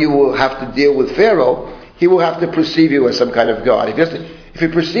 the way you will have to deal with Pharaoh, he will have to perceive you as some kind of God. If he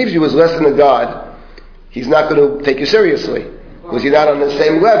perceives you as less than a God, he's not going to take you seriously, because you're not on the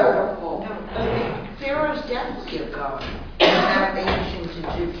same level. Pharaoh's definitely a God. In that ancient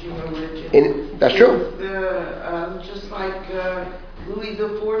Egyptian religion. That's true. Just like Louis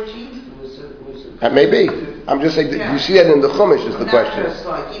XIV was a that may be. I'm just saying, you see that in the Chumash is the question. That's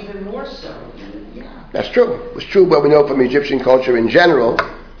like even more so. Yeah. That's true. It's true, but we know from Egyptian culture in general.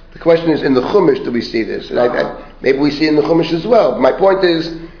 The question is, in the Chumash, do we see this? And maybe we see in the Chumash as well. My point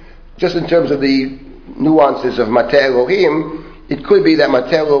is, just in terms of the nuances of mateh Elohim, it could be that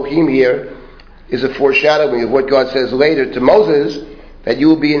mateh Elohim here is a foreshadowing of what God says later to Moses, that you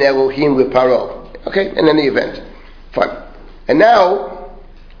will be an Elohim with Paro. Okay? In any event. Fine. And now,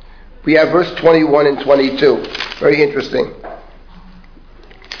 we have verse 21 and 22. Very interesting.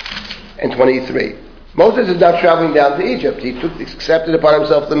 And 23. Moses is now traveling down to Egypt. He accepted upon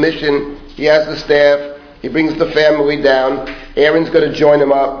himself the mission. He has the staff. He brings the family down. Aaron's going to join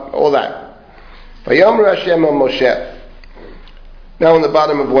him up. All that. Vayomer Hashem el Moshe. Now on the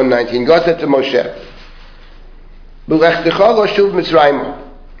bottom of 119, God said to Moshe, "B'lechtecha lo shuv Mitzrayim."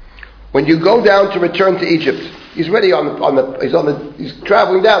 When you go down to return to Egypt, he's ready he's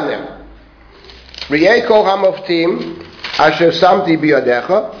traveling down there. Riyei kol hamoftim asher samti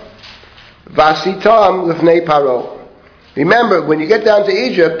biyadecha vasitam lifnei paro. Remember, when you get down to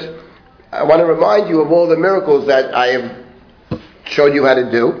Egypt, I want to remind you of all the miracles that I have showed you how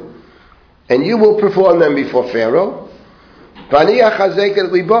to do, and you will perform them before Pharaoh. But I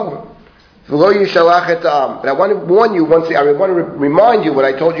want to warn you once again, I want to remind you what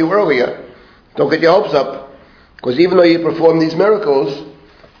I told you earlier. Don't get your hopes up, because even though you perform these miracles,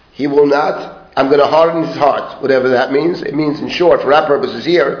 he will not, I'm going to harden his heart, whatever that means. It means, in short, for our purposes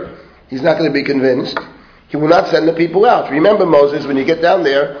here, he's not going to be convinced. He will not send the people out. Remember, Moses, when you get down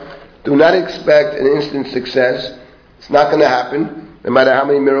there, do not expect an instant success. It's not going to happen, no matter how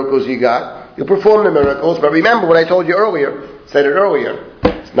many miracles you got. You'll perform the miracles, but remember what I told you earlier, said it earlier.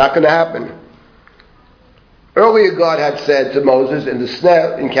 It's not going to happen. Earlier, God had said to Moses in the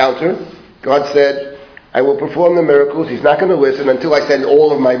snare encounter, God said, I will perform the miracles. He's not going to listen until I send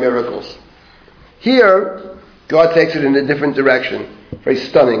all of my miracles. Here, God takes it in a different direction. Very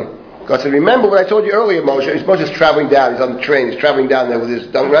stunning. God said, remember what I told you earlier, Moshe. Moshe's traveling down. He's on the train. He's traveling down there with his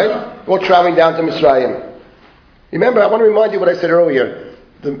tongue, right? We're all traveling down to Mitzrayim. Remember, I want to remind you what I said earlier.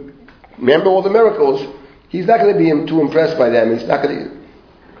 Remember all the miracles. He's not going to be too impressed by them. He's not going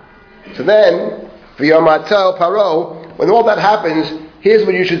to. So then, v'yomatel paro, when all that happens, here's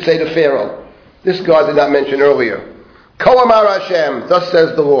what you should say to Pharaoh. This God did not mention earlier. Ko amar Hashem, thus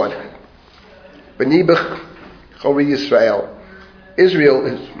says the Lord. B'ni b'chori Yisrael. Israel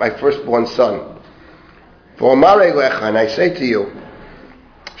is my firstborn son. V'omare lecha, and I say to you,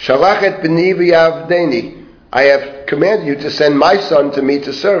 Shalachet b'ni v'yavdeni, I have commanded you to send my son to me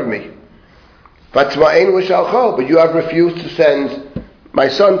to serve me. V'tzma'en l'shalcho, but you have refused to send my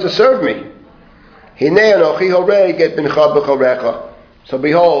son to serve me. Hinei anochi horeg et bincha b'chorecha. So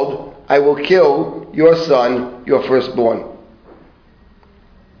behold, I will kill your son, your firstborn.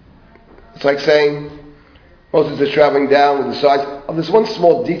 It's like saying, Moses is traveling down with the sides. Oh, there's one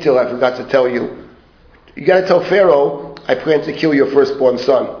small detail I forgot to tell you. You got to tell Pharaoh, I plan to kill your firstborn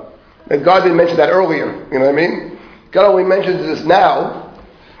son. And God didn't mention that earlier. You know what I mean? God only mentions this now,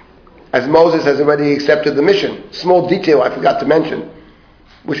 as Moses has already accepted the mission. Small detail I forgot to mention,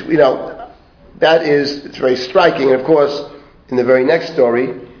 which that is, it's very striking. And of course, in the very next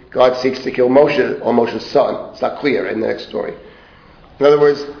story, God seeks to kill Moshe or Moshe's son. It's not clear in the next story. In other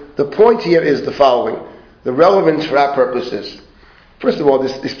words, the point here is the following. The relevance for our purposes. First of all,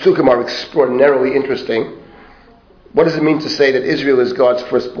 these psukim are extraordinarily interesting. What does it mean to say that Israel is God's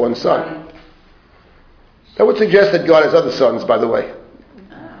firstborn son? That would suggest that God has other sons, by the way.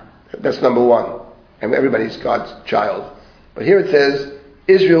 That's number one. And everybody's God's child. But here it says,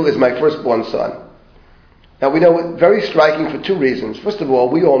 Israel is my firstborn son. Now we know it's very striking for two reasons. First of all,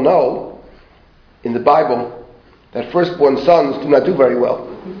 we all know in the Bible that firstborn sons do not do very well.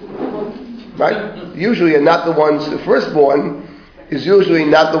 Right? Usually are not the ones, the firstborn is usually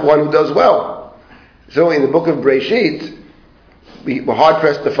not the one who does well. So in the book of Breshit, we were hard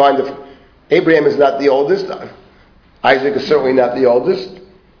pressed to find Abraham is not the oldest. Isaac is certainly not the oldest.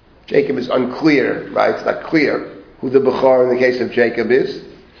 Jacob is unclear, right? It's not clear who the Bechor in the case of Jacob is.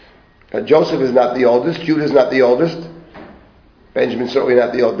 Joseph is not the oldest. Judah is not the oldest. Benjamin is certainly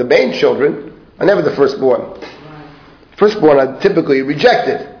not the oldest. The main children are never the firstborn. Firstborn are typically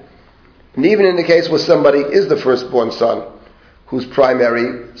rejected. And even in the case where somebody is the firstborn son, who's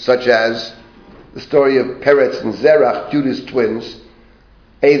primary, such as the story of Peretz and Zerach, Judah's twins,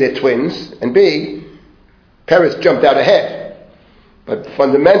 A, they're twins, and B, Peretz jumped out ahead. But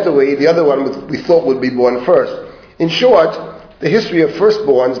fundamentally, the other one we thought would be born first. In short, the history of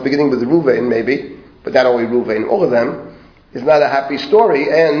firstborns, beginning with Reuven maybe, but not only Reuven, all of them, is not a happy story,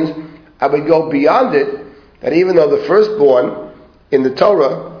 and I would go beyond it, that even though the firstborn in the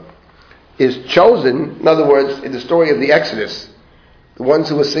Torah is chosen, in other words, in the story of the Exodus, the ones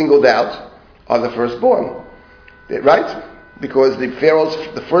who were singled out are the firstborn. Right? Because the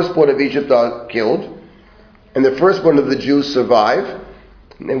firstborn of Egypt are killed, and the firstborn of the Jews survive.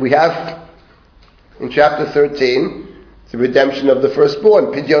 And we have, in chapter 13, the redemption of the firstborn,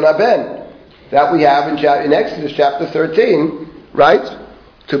 Pidyon Haben. That we have in Exodus chapter 13, right?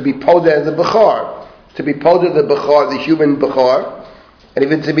 To be podeh the Bechor. To be podeh the Bechor, the human Bechor, and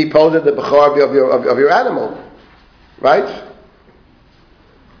even to be podeh the Bechor of your animal. Right?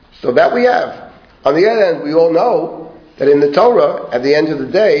 So that we have. On the other hand, we all know that in the Torah, at the end of the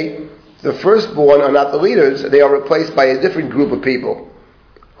day, the firstborn are not the leaders, they are replaced by a different group of people.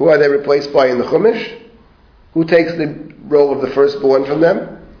 Who are they replaced by in the Chumash? Who takes the role of the firstborn from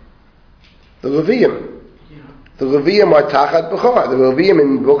them? The Levium. The Levium are Tachat Bechor. The Levium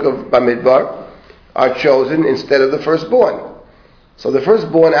in the book of Bamidbar are chosen instead of the firstborn. So the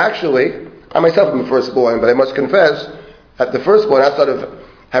firstborn actually, I myself am a firstborn, but I must confess that the firstborn, outside of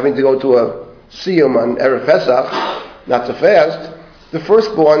having to go to a siyum on Erev Pesach, not to fast, the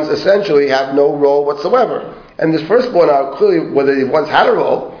firstborns essentially have no role whatsoever. And the firstborn are clearly, whether they once had a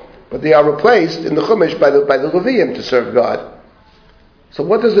role, but they are replaced in the Chumash by the Levium to serve God. So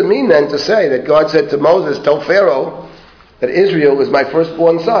what does it mean then to say that God said to Moses, tell Pharaoh that Israel is my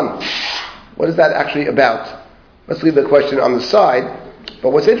firstborn son? What is that actually about? Let's leave the question on the side.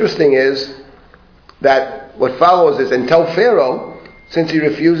 But what's interesting is that what follows is, and tell Pharaoh, since he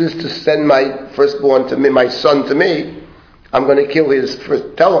refuses to send my firstborn to me, my son to me, I'm going to kill his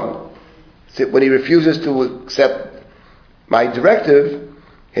first. Tell him. So when he refuses to accept my directive,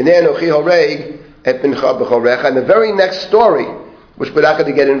 and the very next story, which we're not going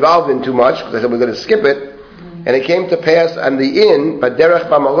to get involved in too much, because I said we're going to skip it, and it came to pass on the inn, Baderech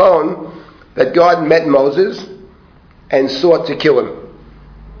Bamalon, that God met Moses and sought to kill him.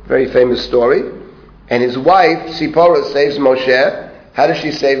 Very famous story. And his wife, Zipporah, saves Moshe. How does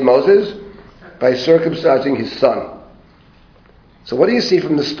she save Moses? By circumcising his son. So what do you see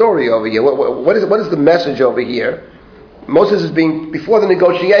from the story over here? What is the message over here? Moses is being, before the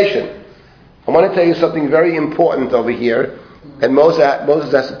negotiation, I want to tell you something very important over here, and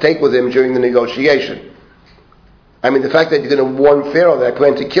Moses has to take with him during the negotiation. I mean, the fact that you're going to warn Pharaoh that I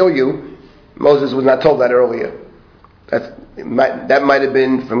plan to kill you, Moses was not told that earlier. That might have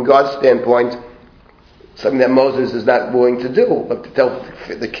been, from God's standpoint, something that Moses is not willing to do, but to tell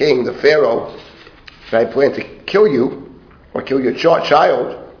the king, the Pharaoh, that I plan to kill you, or kill your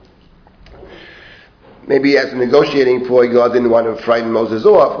child. Maybe as a negotiating ploy, God didn't want to frighten Moses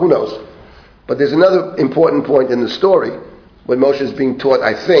off, who knows. But there's another important point in the story, when Moshe is being taught,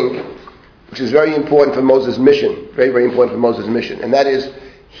 I think, which is very important for Moses' mission, very, very important for Moses' mission, and that is,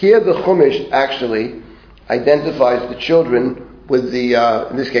 here the Chumash actually identifies the children with the,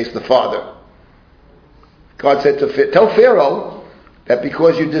 in this case, the father. God said to tell Pharaoh that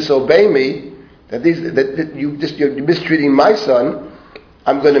because you disobey me, that you're mistreating my son,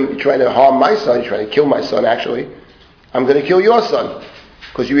 I'm going to try to harm my son, trying to kill my son actually, I'm going to kill your son,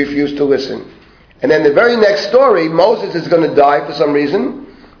 because you refuse to listen. And then the very next story, Moses is going to die for some reason,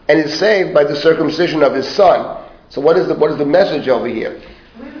 and is saved by the circumcision of his son. So what is the message over here?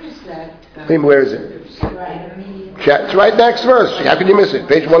 Where is that? Where is it? It's right next verse. How can you miss it?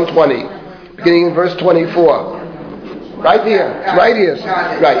 Page 120, beginning in verse 24. Right here. It's right here.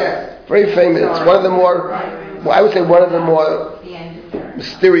 Right. Very famous. It's one of the more, I would say one of the more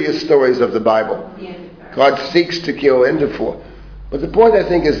mysterious stories of the Bible. God seeks to kill, end of for. But the point I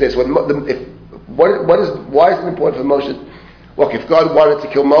think is this: why is it important for Moshe? Look, if God wanted to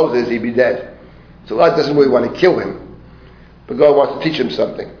kill Moses, he'd be dead. So God doesn't really want to kill him, but God wants to teach him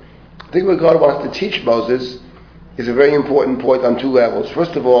something. I think what God wants to teach Moses is a very important point on two levels.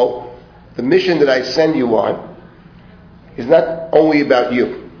 First of all, the mission that I send you on is not only about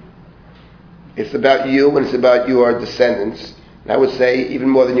you. It's about you, and it's about your descendants. And I would say, even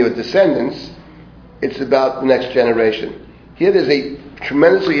more than your descendants, it's about the next generation. Here there's a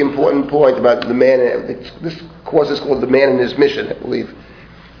tremendously important point about the man. This course is called The Man and His Mission, I believe.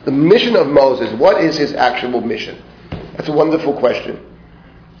 The mission of Moses, what is his actual mission? That's a wonderful question.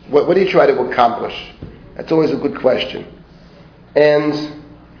 What did he try to accomplish? That's always a good question. And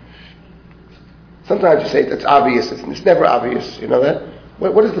sometimes you say it's obvious. It's never obvious. You know that?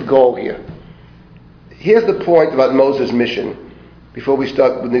 What is the goal here? Here's the point about Moses' mission before we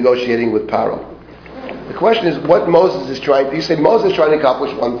start with negotiating with Paro. The question is what Moses is trying to... You say Moses is trying to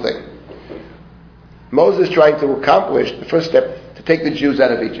accomplish one thing. Moses is trying to accomplish, the first step, to take the Jews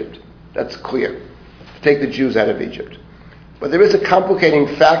out of Egypt. That's clear. To take the Jews out of Egypt. But there is a complicating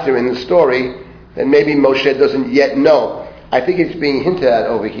factor in the story that maybe Moshe doesn't yet know. I think it's being hinted at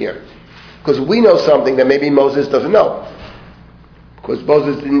over here. Because we know something that maybe Moses doesn't know. Because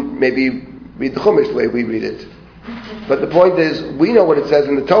Moses didn't maybe read the Chumash the way we read it. But the point is, we know what it says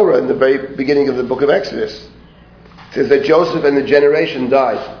in the Torah in the very beginning of the book of Exodus. It says that Joseph and the generation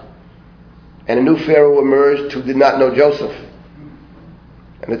died. And a new Pharaoh emerged who did not know Joseph.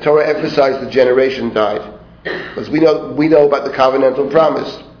 And the Torah emphasized the generation died. Because we know about the covenantal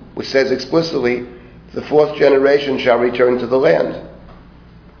promise, which says explicitly, the fourth generation shall return to the land.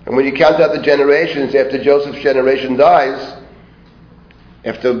 And when you count out the generations after Joseph's generation dies,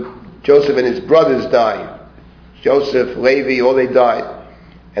 after Joseph and his brothers die, Joseph, Levi, all they died.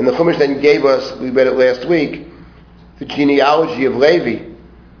 And the Chumash then gave us, we read it last week, the genealogy of Levi.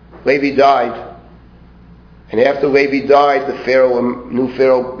 Levi died. And after Levi died, the new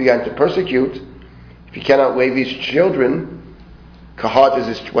Pharaoh began to persecute. If you count out Levi's children, Kahat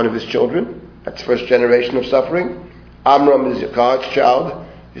is one of his children. That's the first generation of suffering. Amram is Kahat's child.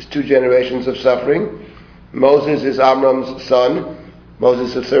 There's 2 generations of suffering. Moses is Amram's son.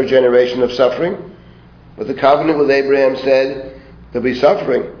 Moses is the 3rd generation of suffering. But the covenant with Abraham said there'll be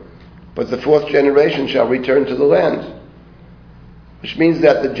suffering, but the 4th generation shall return to the land. Which means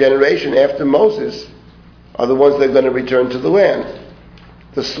that the generation after Moses are the ones that are going to return to the land.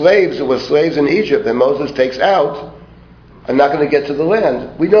 The slaves who were slaves in Egypt that Moses takes out are not going to get to the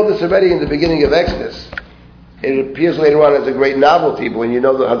land. We know this already in the beginning of Exodus. It appears later on as a great novelty, but when you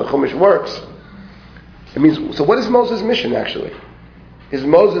know how the Chumash works, it means, so what is Moses' mission actually? Is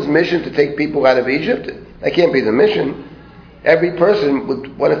Moses' mission to take people out of Egypt? That can't be the mission. Every person, with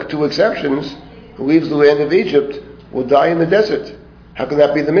 1 or 2 exceptions, who leaves the land of Egypt will die in the desert. How can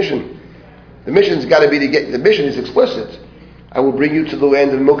that be the mission? The mission's got to be the mission is explicit. I will bring you to the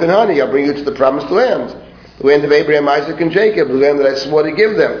land of milk and honey. I'll bring you to the promised land. The land of Abraham, Isaac, and Jacob, the land that I swore to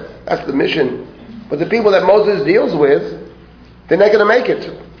give them. That's the mission. But the people that Moses deals with, they're not going to make it.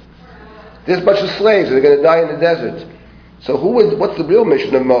 There's a bunch of slaves, and they're going to die in the desert. So what's the real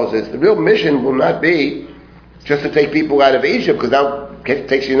mission of Moses? The real mission will not be just to take people out of Egypt, because that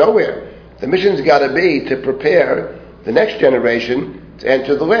takes you nowhere. The mission's got to be to prepare the next generation to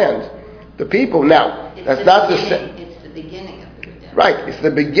enter the land. The people, now, that's not the same. It's the beginning of the redemption. Right, it's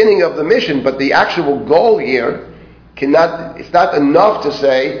the beginning of the mission, but the actual goal here it's not enough to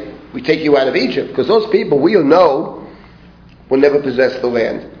say, we take you out of Egypt, because those people, we know, will never possess the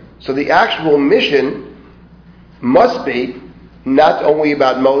land. So the actual mission must be not only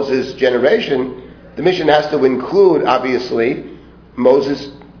about Moses' generation, the mission has to include, obviously,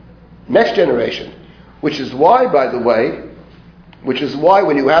 Moses' next generation. Which is why, by the way,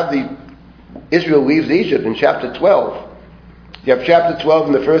 when you have Israel leaves Egypt in chapter 12, you have chapter 12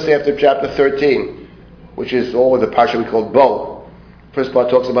 in the first half of chapter 13, which is all of the parsha we call Bo. First part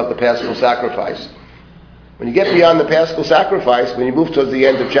talks about the Paschal sacrifice. When you get beyond the Paschal sacrifice, when you move towards the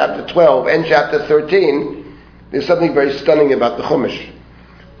end of chapter 12 and chapter 13, there's something very stunning about the Chumash.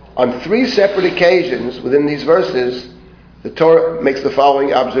 On 3 separate occasions within these verses, the Torah makes the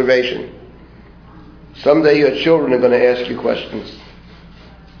following observation. Someday your children are going to ask you questions.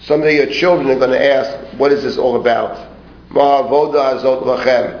 Someday your children are going to ask, what is this all about? Ma'avoda azot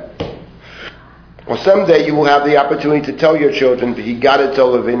lachem. Or someday you will have the opportunity to tell your children, v'higadato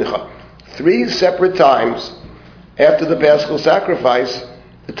levincha. 3 separate times after the Paschal sacrifice,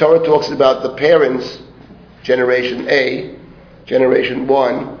 the Torah talks about the parents, generation A, generation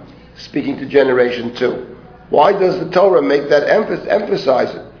 1, speaking to generation 2. Why does the Torah make that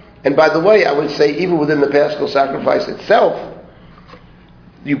emphasize it? And by the way, I would say even within the Paschal sacrifice itself,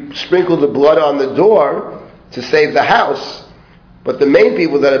 you sprinkle the blood on the door to save the house, but the main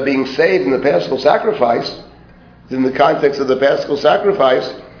people that are being saved in the Paschal sacrifice, in the context of the Paschal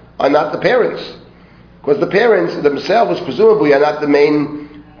sacrifice, are not the parents. Because the parents themselves presumably are not the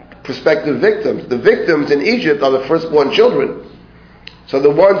main prospective victims. The victims in Egypt are the firstborn children. So the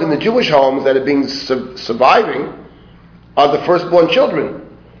ones in the Jewish homes that are being surviving are the firstborn children.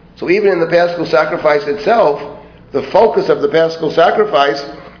 So even in the Paschal sacrifice itself, the focus of the Paschal sacrifice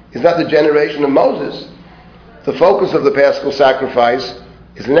is not the generation of Moses. The focus of the Paschal sacrifice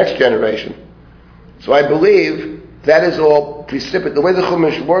is the next generation. So I believe that is all precipitate. The way the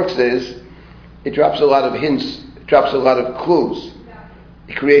Chumash works is, it drops a lot of hints, it drops a lot of clues.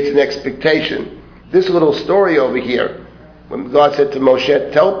 It creates an expectation. This little story over here, when God said to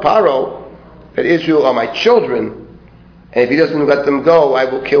Moshe, tell Paro that Israel are my children, and if he doesn't let them go, I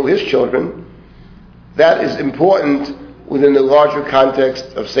will kill his children. That is important within the larger context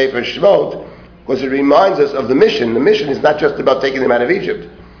of Sefer Shemot, because it reminds us of the mission. The mission is not just about taking them out of Egypt.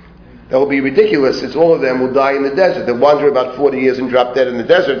 That will be ridiculous. It's all of them will die in the desert. They'll wander about 40 years and drop dead in the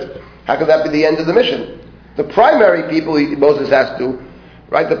desert. How could that be the end of the mission? The primary people Moses has to,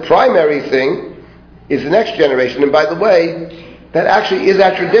 right? The primary thing is the next generation. And by the way, that actually is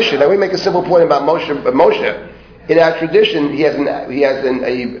our tradition. Now we make a simple point about Moshe. In our tradition, he has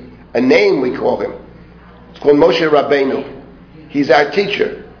a name, we call him. It's called Moshe Rabbeinu. He's our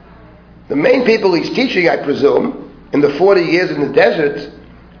teacher. The main people he's teaching, I presume, in the 40 years in the desert,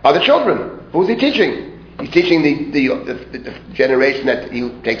 are the children. Who's he teaching? He's teaching the generation that he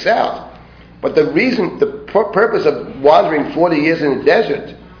takes out. But the purpose of wandering 40 years in the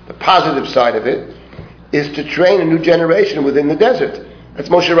desert, the positive side of it, is to train a new generation within the desert. That's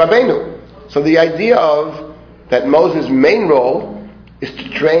Moshe Rabbeinu. So the idea of that Moses' main role is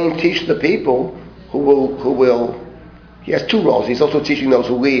to teach the people who will. He has two roles. He's also teaching those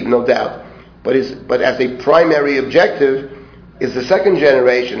who leave, no doubt. But as a primary objective is the second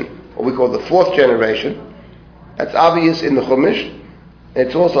generation, what we call the fourth generation. That's obvious in the Chumash. And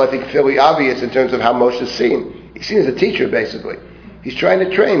it's also, I think, fairly obvious in terms of how Moshe is seen. He's seen as a teacher, basically. He's trying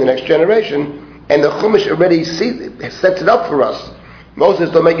to train the next generation, and the Chumash already sets it up for us.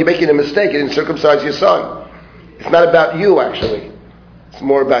 Moses, you're making a mistake. You didn't circumcise your son. It's not about you, actually. It's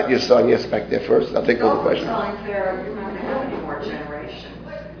more about your son. Yes, back there first. I'll take all the questions. Telling Pharaoh you're not going to have any more generations.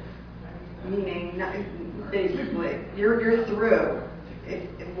 Meaning, basically, you're through.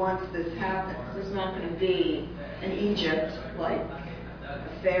 If once this happens, there's not going to be an Egypt like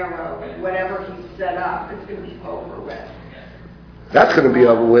Pharaoh, whatever he set up. It's going to be over with. That's going to be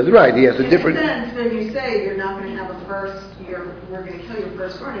over with, right? He has a different. In a sense, when you say you're not going to have a first, we're going to kill your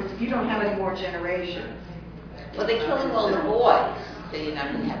firstborn. It's if you don't have any more generations. Well, they're killing all the boys, so you're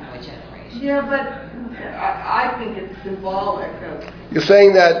not going to have more generations. Yeah, but I think it's symbolic of. You're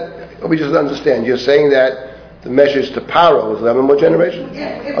saying that. Let me just understand. You're saying that the message to Paro is 11 more generations.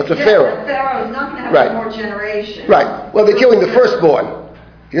 If to Pharaoh. Pharaoh is not going to have Right. any more generations. Right. Well, they're killing the firstborn.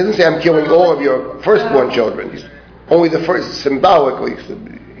 He doesn't say I'm killing all of your firstborn children. He's only the first, symbolically.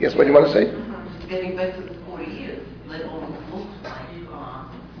 Yes, what do you want to say? Getting back to the 40 years, let all the multiply,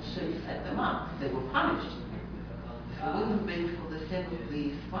 Moshe set them up. They were punished. If it wouldn't have been for the sake of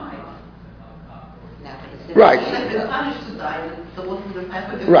the spies, Right. if they're punished to die, there wouldn't have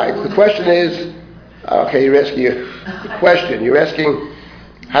happened. Right. The question is, okay, you're asking a question. You're asking,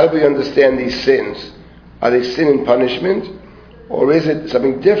 how do we understand these sins? Are they sin and punishment, or is it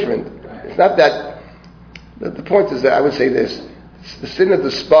something different? It's not that. The point is that I would say this: the sin of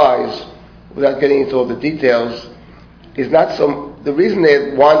the spies, without getting into all the details, is not so. The reason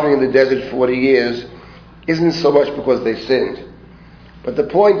they're wandering in the desert 40 years isn't so much because they sinned, but the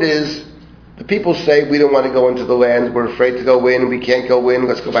point is, the people say we don't want to go into the land. We're afraid to go in. We can't go in.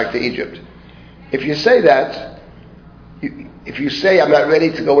 Let's go back to Egypt. If you say that, if you say I'm not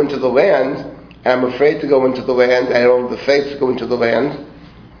ready to go into the land, and I'm afraid to go into the land, I don't have the faith to go into the land,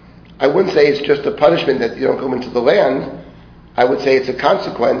 I wouldn't say it's just a punishment that you don't go into the land. I would say it's a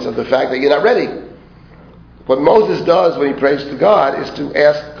consequence of the fact that you're not ready. What Moses does when he prays to God is to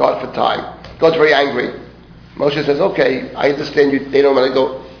ask God for time. God's very angry. Moshe says, okay, I understand you, they don't want to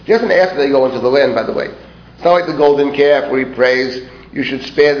go. He doesn't ask that they go into the land, by the way. It's not like the golden calf where he prays, you should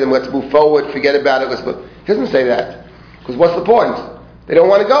spare them, let's move forward, forget about it, let's move. He doesn't say that. Because what's the point? They don't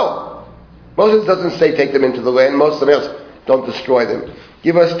want to go. Moses doesn't say take them into the land. Moses says, don't destroy them.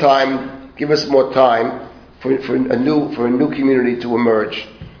 Give us time, give us more time for a new community to emerge.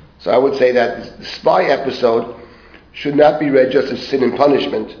 So I would say that the spy episode should not be read just as sin and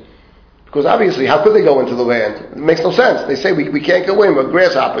punishment. Because obviously, how could they go into the land? It makes no sense. They say we can't go in, we're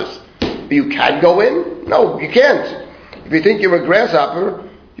grasshoppers. But you can go in? No, you can't. If you think you're a grasshopper,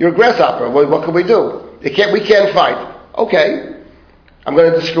 you're a grasshopper. Well, what can we do? We can't fight. Okay, I'm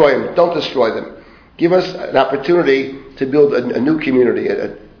going to destroy them. Don't destroy them. Give us an opportunity to build a new community.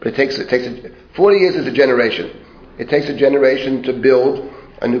 But it takes 40 years is a generation. It takes a generation to build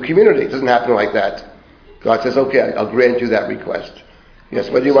a new community. It doesn't happen like that. God says, okay, I'll grant you that request. Yes,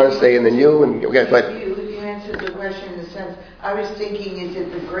 what do you want to say? And then you, and okay, but You answered the question in the sense, I was thinking, is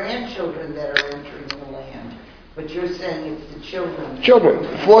it the grandchildren that are entering the land? But you're saying it's the children. Children,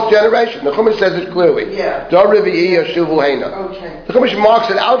 the fourth generation. The Chumash says it clearly. Yeah. Dar Revi'i Yashuvu Heina. Okay. The Chumash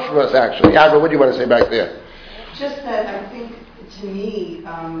marks it out for us, actually. Avra, what do you want to say back there? Just that I think, to me,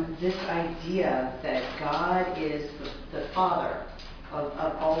 this idea that God is the father of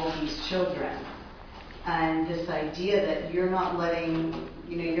all of these children, and this idea that you're not letting,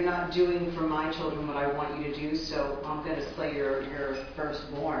 you're not doing for my children what I want you to do, so I'm going to slay your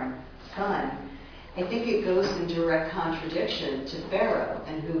firstborn son. I think it goes in direct contradiction to Pharaoh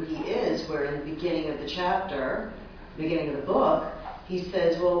and who he is, where in the beginning of the chapter, beginning of the book, he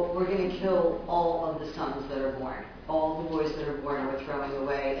says, well, we're going to kill all of the sons that are born. All the boys that are born we're throwing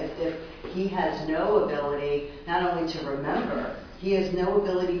away, as if he has no ability not only to remember, he has no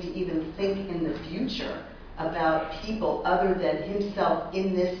ability to even think in the future about people other than himself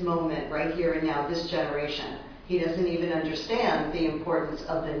in this moment, right here and now, this generation. He doesn't even understand the importance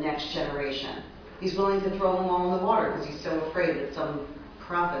of the next generation. He's willing to throw them all in the water because he's so afraid that some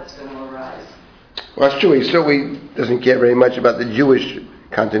prophet's going to arise. Well, that's true. He certainly doesn't care very much about the Jewish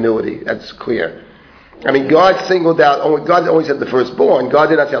continuity. That's clear. I mean, God singled out, God always had the firstborn. God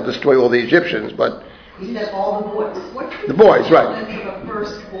did not say, I'll destroy all the Egyptians, but He said all the boys. the boys, right. The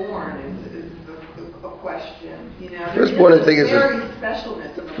firstborn is the question. Firstborn, I think, is very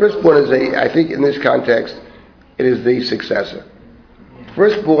specialness of the firstborn is I think in this context, it is the successor.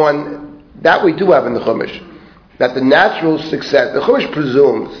 Firstborn, that we do have in the Chumash. That the natural success, the Chumash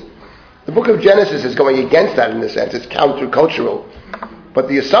presumes, the book of Genesis is going against that in a sense, it's countercultural. But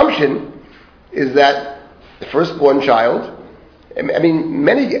the assumption is that the firstborn child, I mean,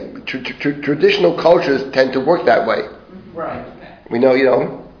 many traditional cultures tend to work that way. Right. We know,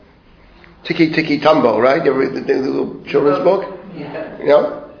 Tiki Tiki Tumbo, right? You ever read the little children's book? Yeah.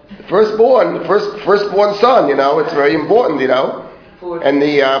 The firstborn son, it's very important, And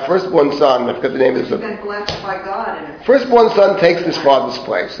the firstborn son, I forget the name of He's been blessed by God. And firstborn son takes his father's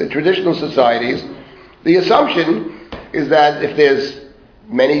place. In traditional societies, the assumption is that if there's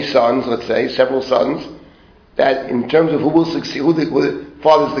many sons, let's say, several sons, that in terms of who will succeed, who the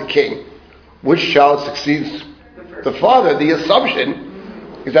father's the king, which child succeeds the father, the assumption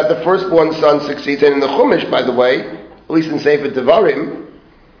is that the firstborn son succeeds. And in the Chumash, by the way, at least in Sefer Devarim,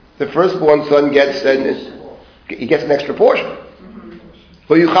 the firstborn son gets an extra portion.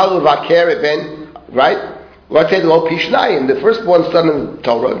 Right? The firstborn son in the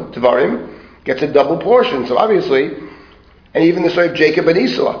Torah, Devarim, gets a double portion. So obviously, and even the story of Jacob and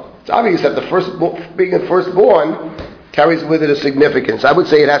Esau, it's obvious that being the firstborn carries with it a significance. I would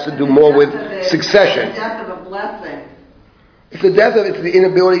say it has to do more with succession. The death of a blessing. It's the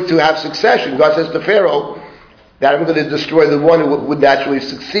inability to have succession. God says to Pharaoh that I'm going to destroy the one who would naturally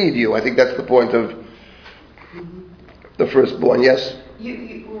succeed you. I think that's the point of the firstborn. Yes? We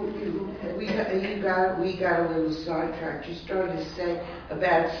got a little sidetracked. You started to say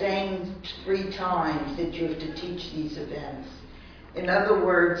about saying 3 times that you have to teach these events. In other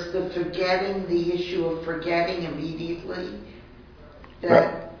words, the issue of forgetting immediately.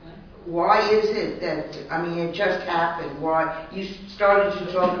 Right. Why is it that, it just happened? Why? You started to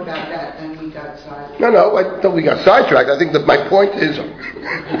talk about that, then we got sidetracked. No, I don't we got sidetracked. I think that my point is,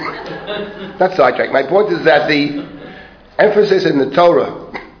 not sidetracked, my point is that the emphasis in the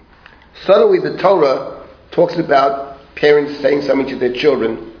Torah, suddenly the Torah talks about parents saying something to their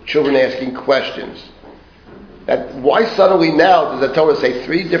children asking questions. That why suddenly now does the Torah say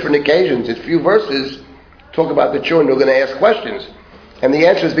 3 different occasions, in few verses, talk about the children who are going to ask questions? And the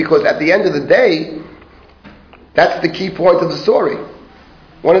answer is because at the end of the day, that's the key point of the story.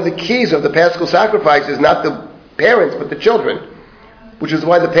 One of the keys of the Paschal sacrifice is not the parents, but the children. Which is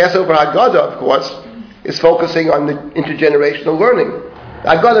why the Passover Haggadah, of course, is focusing on the intergenerational learning.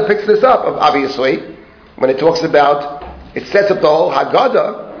 Haggadah picks this up, obviously, when it talks about, it sets up the whole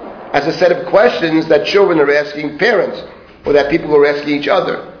Haggadah as a set of questions that children are asking parents, or that people are asking each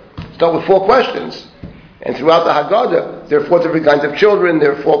other. Start with 4 questions. And throughout the Haggadah, there are 4 different kinds of children,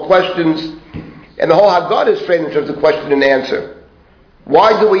 there are 4 questions, and the whole Haggadah is framed in terms of question and answer.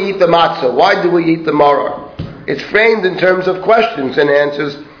 Why do we eat the matzah? Why do we eat the maror? It's framed in terms of questions and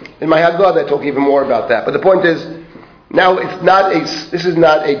answers. In my Haggadah, I talk even more about that. But the point is, now this is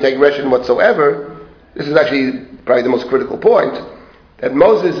not a digression whatsoever. This is actually probably the most critical point, that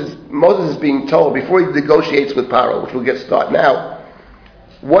Moses is being told, before he negotiates with Paro, which we'll get started now,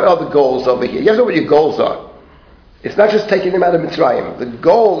 what are the goals over here? You have to know what your goals are. It's not just taking them out of Mitzrayim. The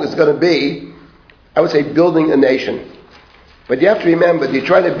goal is going to be, I would say, building a nation. But you have to remember, you're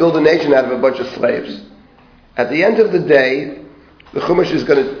trying to build a nation out of a bunch of slaves. At the end of the day, the Chumash is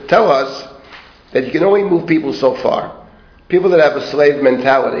going to tell us that you can only move people so far. People that have a slave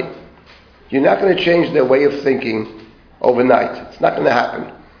mentality, you're not going to change their way of thinking overnight. It's not going to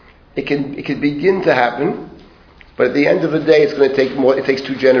happen. It can begin to happen, but at the end of the day, it's going to take more. It takes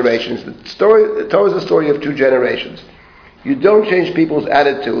 2 generations. The Torah is a story of 2 generations. You don't change people's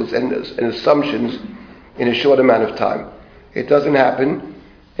attitudes and assumptions in a short amount of time. It doesn't happen.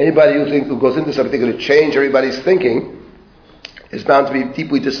 Anybody who goes into something going to change everybody's thinking is bound to be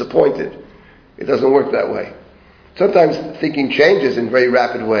deeply disappointed. It doesn't work that way. Sometimes thinking changes in very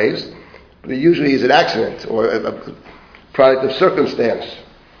rapid ways, but it usually is an accident or a product of circumstance.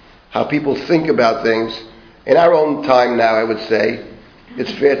 How people think about things. In our own time now, I would say,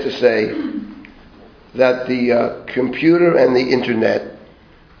 it's fair to say that the computer and the internet,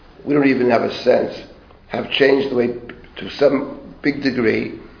 we don't even have a sense, have changed the way, to some big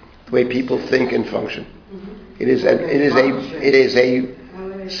degree, the way people think and function. It is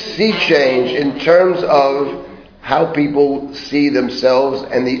a sea change in terms of how people see themselves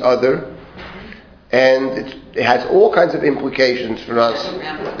and the other, and it has all kinds of implications for us.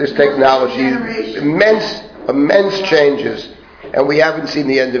 This technology, immense changes, and we haven't seen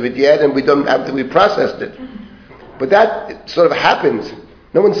the end of it yet, and we processed it. But that sort of happened.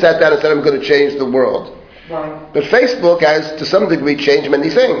 No one sat down and said, I'm going to change the world. Right. But Facebook has, to some degree, changed many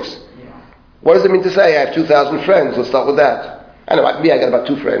things. What does it mean to say, I have 2,000 friends? Let's start with that. I don't know, me, I got about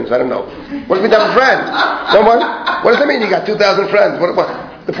 2 friends, I don't know. What does it mean to have a friend? What does it mean you got 2,000 friends?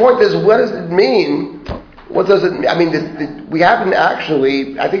 What? The point is, what does it mean? What does it mean? I mean, we haven't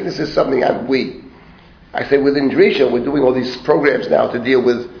actually, I think this is something I say within Drisha, we're doing all these programs now to deal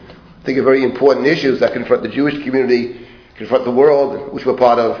with, I think, very important issues that confront the Jewish community, confront the world, which we're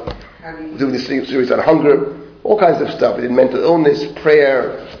part of. We're doing this series on hunger, all kinds of stuff. We did mental illness,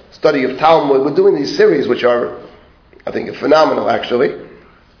 prayer, study of Talmud. We're doing these series which are, I think, phenomenal, actually.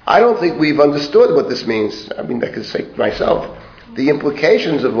 I don't think we've understood what this means. I mean, I could say myself. The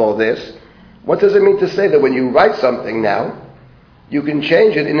implications of all this. What does it mean to say that when you write something now, you can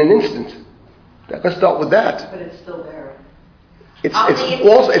change it in an instant? Let's start with that. But it's still there.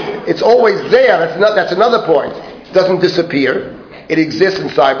 It's always there. That's another point. It doesn't disappear. It exists in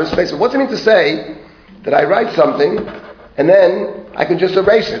cyberspace. What does it mean to say that I write something and then I can just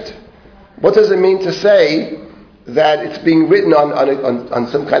erase it? What does it mean to say that it's being written on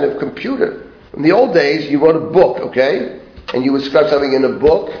some kind of computer? In the old days, you wrote a book, okay? And you would scribe something in a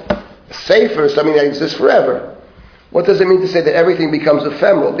book. A sefer is something that exists forever. What does it mean to say that everything becomes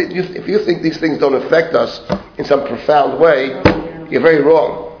ephemeral? If you think these things don't affect us in some profound way, you're very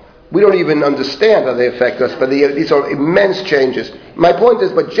wrong. We don't even understand how they affect us, but these are immense changes. My point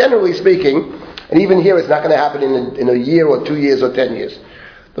is, but generally speaking, and even here it's not going to happen in a year or 2 years or 10 years.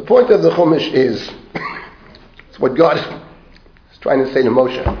 The point of the Chumash is, it's what God is trying to say to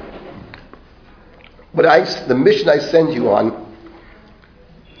Moshe. The mission I send you on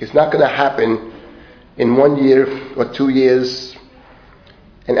is not going to happen in 1 year or 2 years,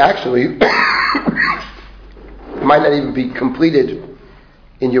 and actually it might not even be completed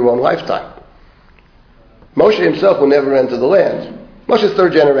in your own lifetime. Moshe himself will never enter the land. Moshe's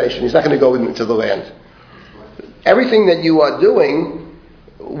 3rd generation. He's not going to go into the land. Everything that you are doing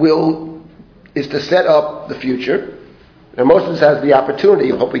is to set up the future. And Moses has the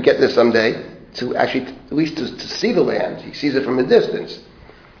opportunity, I hope we get this someday, to actually, at least to see the land. He sees it from a distance.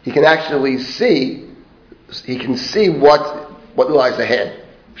 He can actually see what lies ahead,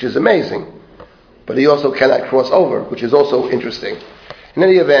 which is amazing. But he also cannot cross over, which is also interesting. In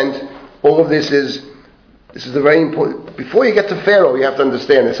any event, all of this is a very important. Before you get to Pharaoh, you have to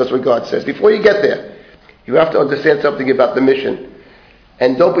understand this. That's what God says. Before you get there, you have to understand something about the mission.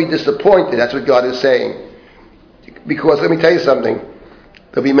 And don't be disappointed. That's what God is saying. Because let me tell you something.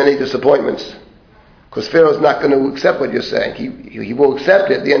 There'll be many disappointments. Because Pharaoh's not going to accept what you're saying. He will accept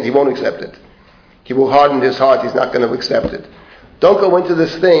it. At the end, he won't accept it. He will harden his heart. He's not going to accept it. Don't go into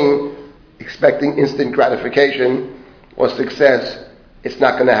this thing expecting instant gratification or success. It's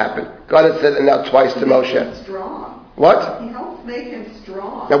not going to happen. God has said it now twice to Moshe. He helps strong. What? He helps make him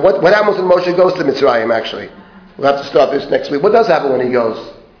strong. Now, what happens when Moshe goes to Mitzrayim, actually? We'll have to start this next week. What does happen when he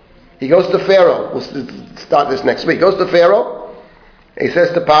goes? He goes to Pharaoh. We'll start this next week. He goes to Pharaoh. He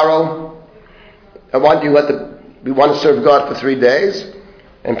says to Paro, we want to serve God for 3 days.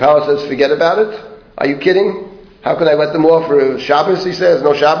 And Paro says, forget about it. Are you kidding? How can I let them off for Shabbos, he says,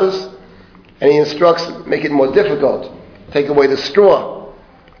 no Shabbos? And he instructs, make it more difficult. Take away the straw.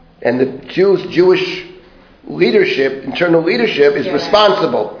 And the Jewish leadership, internal leadership, is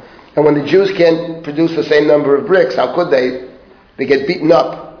responsible. And when the Jews can't produce the same number of bricks, how could they? They get beaten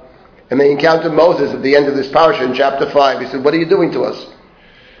up. And they encounter Moses at the end of this parasha in chapter 5. He said, what are you doing to us?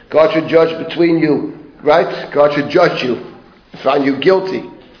 God should judge between you, right? God should judge you, find you guilty.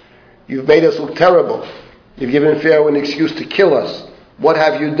 You've made us look terrible. You've given Pharaoh an excuse to kill us. What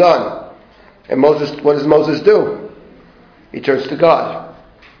have you done? And what does Moses do? He turns to God.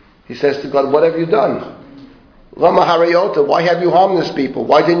 He says to God, what have you done? Lama harayota, why have you harmed this people?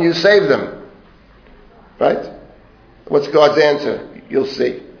 Why didn't you save them? Right? What's God's answer? You'll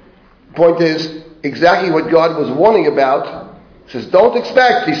see. The point is, exactly what God was warning about. He says, don't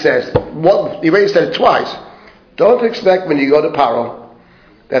expect, he says, he already said it twice. Don't expect when you go to Paro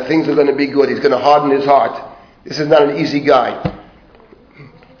that things are going to be good. He's going to harden his heart. This is not an easy guy.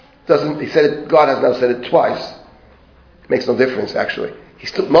 He said it, God has now said it twice. It makes no difference, actually.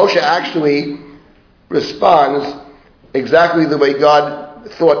 Moshe actually responds exactly the way God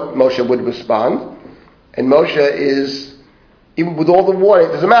thought Moshe would respond. And Moshe is, even with all the warning,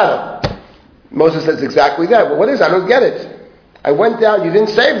 it doesn't matter. Moses says exactly that. Well, what is it? I don't get it. I went down, you didn't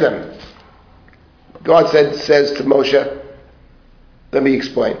save them. God says to Moshe, let me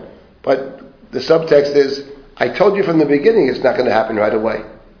explain. But the subtext is, I told you from the beginning it's not going to happen right away.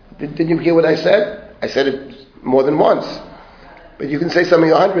 Didn't you hear what I said? I said it more than once. But you can say something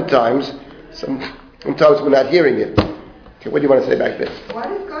 100 times. Sometimes we're not hearing it. Okay, what do you want to say back there? Why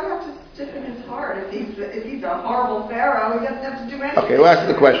does God have to stiffen his heart? If he's a horrible Pharaoh, he doesn't have to do anything. Okay, well, that's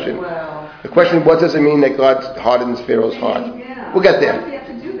the question. The question, what does it mean that God hardens Pharaoh's heart? Yeah. We'll get Why there. does he have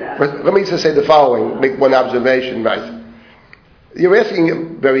to do that? First, let me just say the following, make one observation, right? You're asking a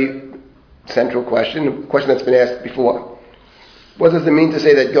very central question, a question that's been asked before. What does it mean to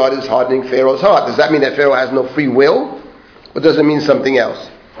say that God is hardening Pharaoh's heart? Does that mean that Pharaoh has no free will? Or does it mean something else?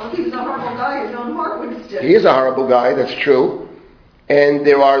 Well, if he was a horrible guy, his own heart would stick. He is a horrible guy, that's true. And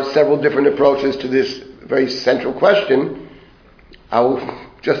there are several different approaches to this very central question. I will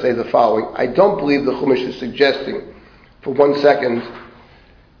just say the following. I don't believe the Chumash is suggesting for 1 second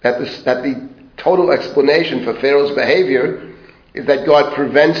that the total explanation for Pharaoh's behavior is that God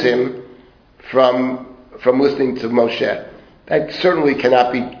prevents him from listening to Moshe. That certainly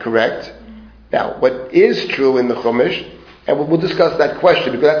cannot be correct. Now, what is true in the Chumash, and we'll discuss that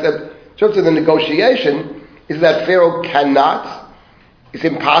question, because that's in terms of the negotiation, is that Pharaoh cannot, it's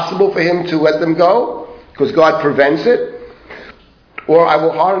impossible for him to let them go, because God prevents it, or I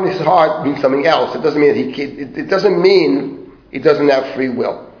will harden his heart means something else. It doesn't mean it doesn't mean he doesn't have free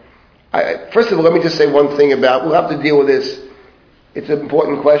will. First of all, let me just say one thing we'll have to deal with this. It's an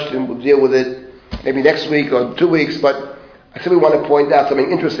important question. We'll deal with it maybe next week or 2 weeks, but I simply want to point out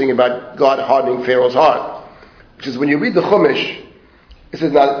something interesting about God hardening Pharaoh's heart, which is when you read the Chumash, this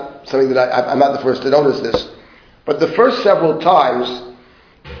is not something that I'm not the first to notice this, but the first several times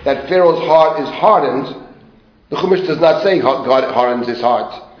that Pharaoh's heart is hardened, the Chumash does not say God hardens his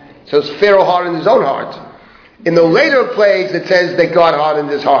heart. It says Pharaoh hardened his own heart. In the later plagues, it says that God hardened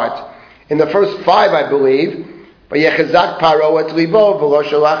his heart. In the first 5, I believe,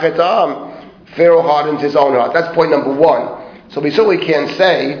 Pharaoh hardens his own heart. That's point number 1. So we certainly can't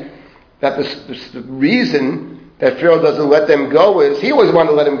say that the reason that Pharaoh doesn't let them go is he always wanted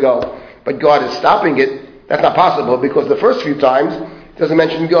to let him go, but God is stopping it. That's not possible because the first few times it doesn't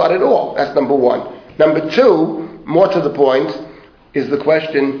mention God at all. That's number 1. Number 2, more to the point, is the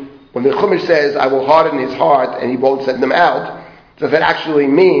question, when the Chumash says, I will harden his heart and he won't send them out, does that actually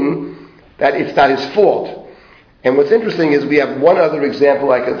mean that it's not his fault? And what's interesting is we have one other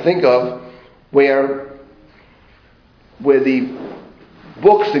example I can think of where the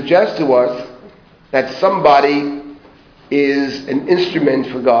book suggests to us that somebody is an instrument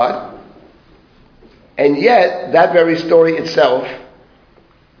for God, and yet that very story itself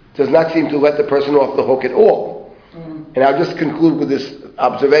does not seem to let the person off the hook at all. And I'll just conclude with this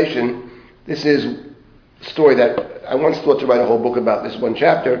observation. This is a story that I once thought to write a whole book about, this one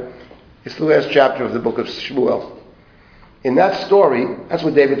chapter. It's the last chapter of the book of Shmuel. In that story, that's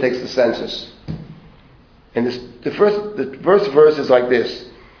where David takes the census. And the first verse is like this.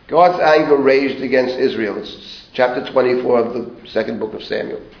 God's anger raged against Israel. It's chapter 24 of the second book of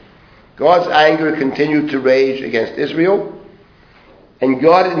Samuel. God's anger continued to rage against Israel, and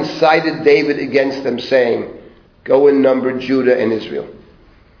God incited David against them, saying, go and number Judah and Israel.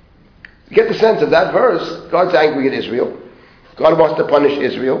 You get the sense of that verse. God's angry at Israel. God wants to punish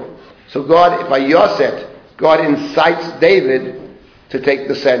Israel. So God, by Yoset, God incites David to take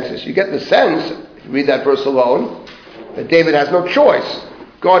the census. You get the sense, if you read that verse alone, that David has no choice.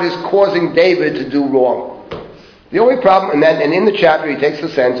 God is causing David to do wrong. The only problem, and in the chapter he takes the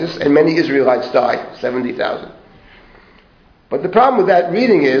census, and many Israelites die, 70,000. But the problem with that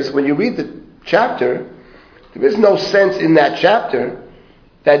reading is, when you read the chapter, there is no sense in that chapter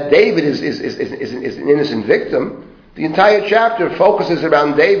that David is an innocent victim. The entire chapter focuses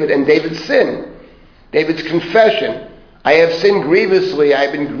around David and David's sin. David's confession. I have sinned grievously. I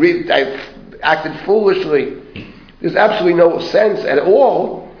have been grieved. I've acted foolishly. There's absolutely no sense at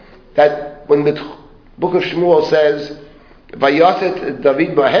all that when the book of Shmuel says, Vayaset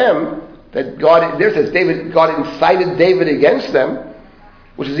David Bahem, that God, there says God incited David against them,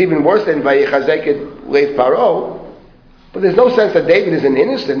 which is even worse than Vayechazek Lev Paro. But there's no sense that David is an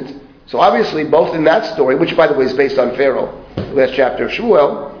innocent. So obviously, both in that story, which by the way is based on Pharaoh, the last chapter of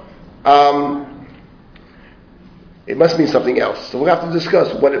Shmuel, it must mean something else. So we'll have to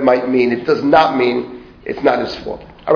discuss what it might mean. It does not mean it's not his fault.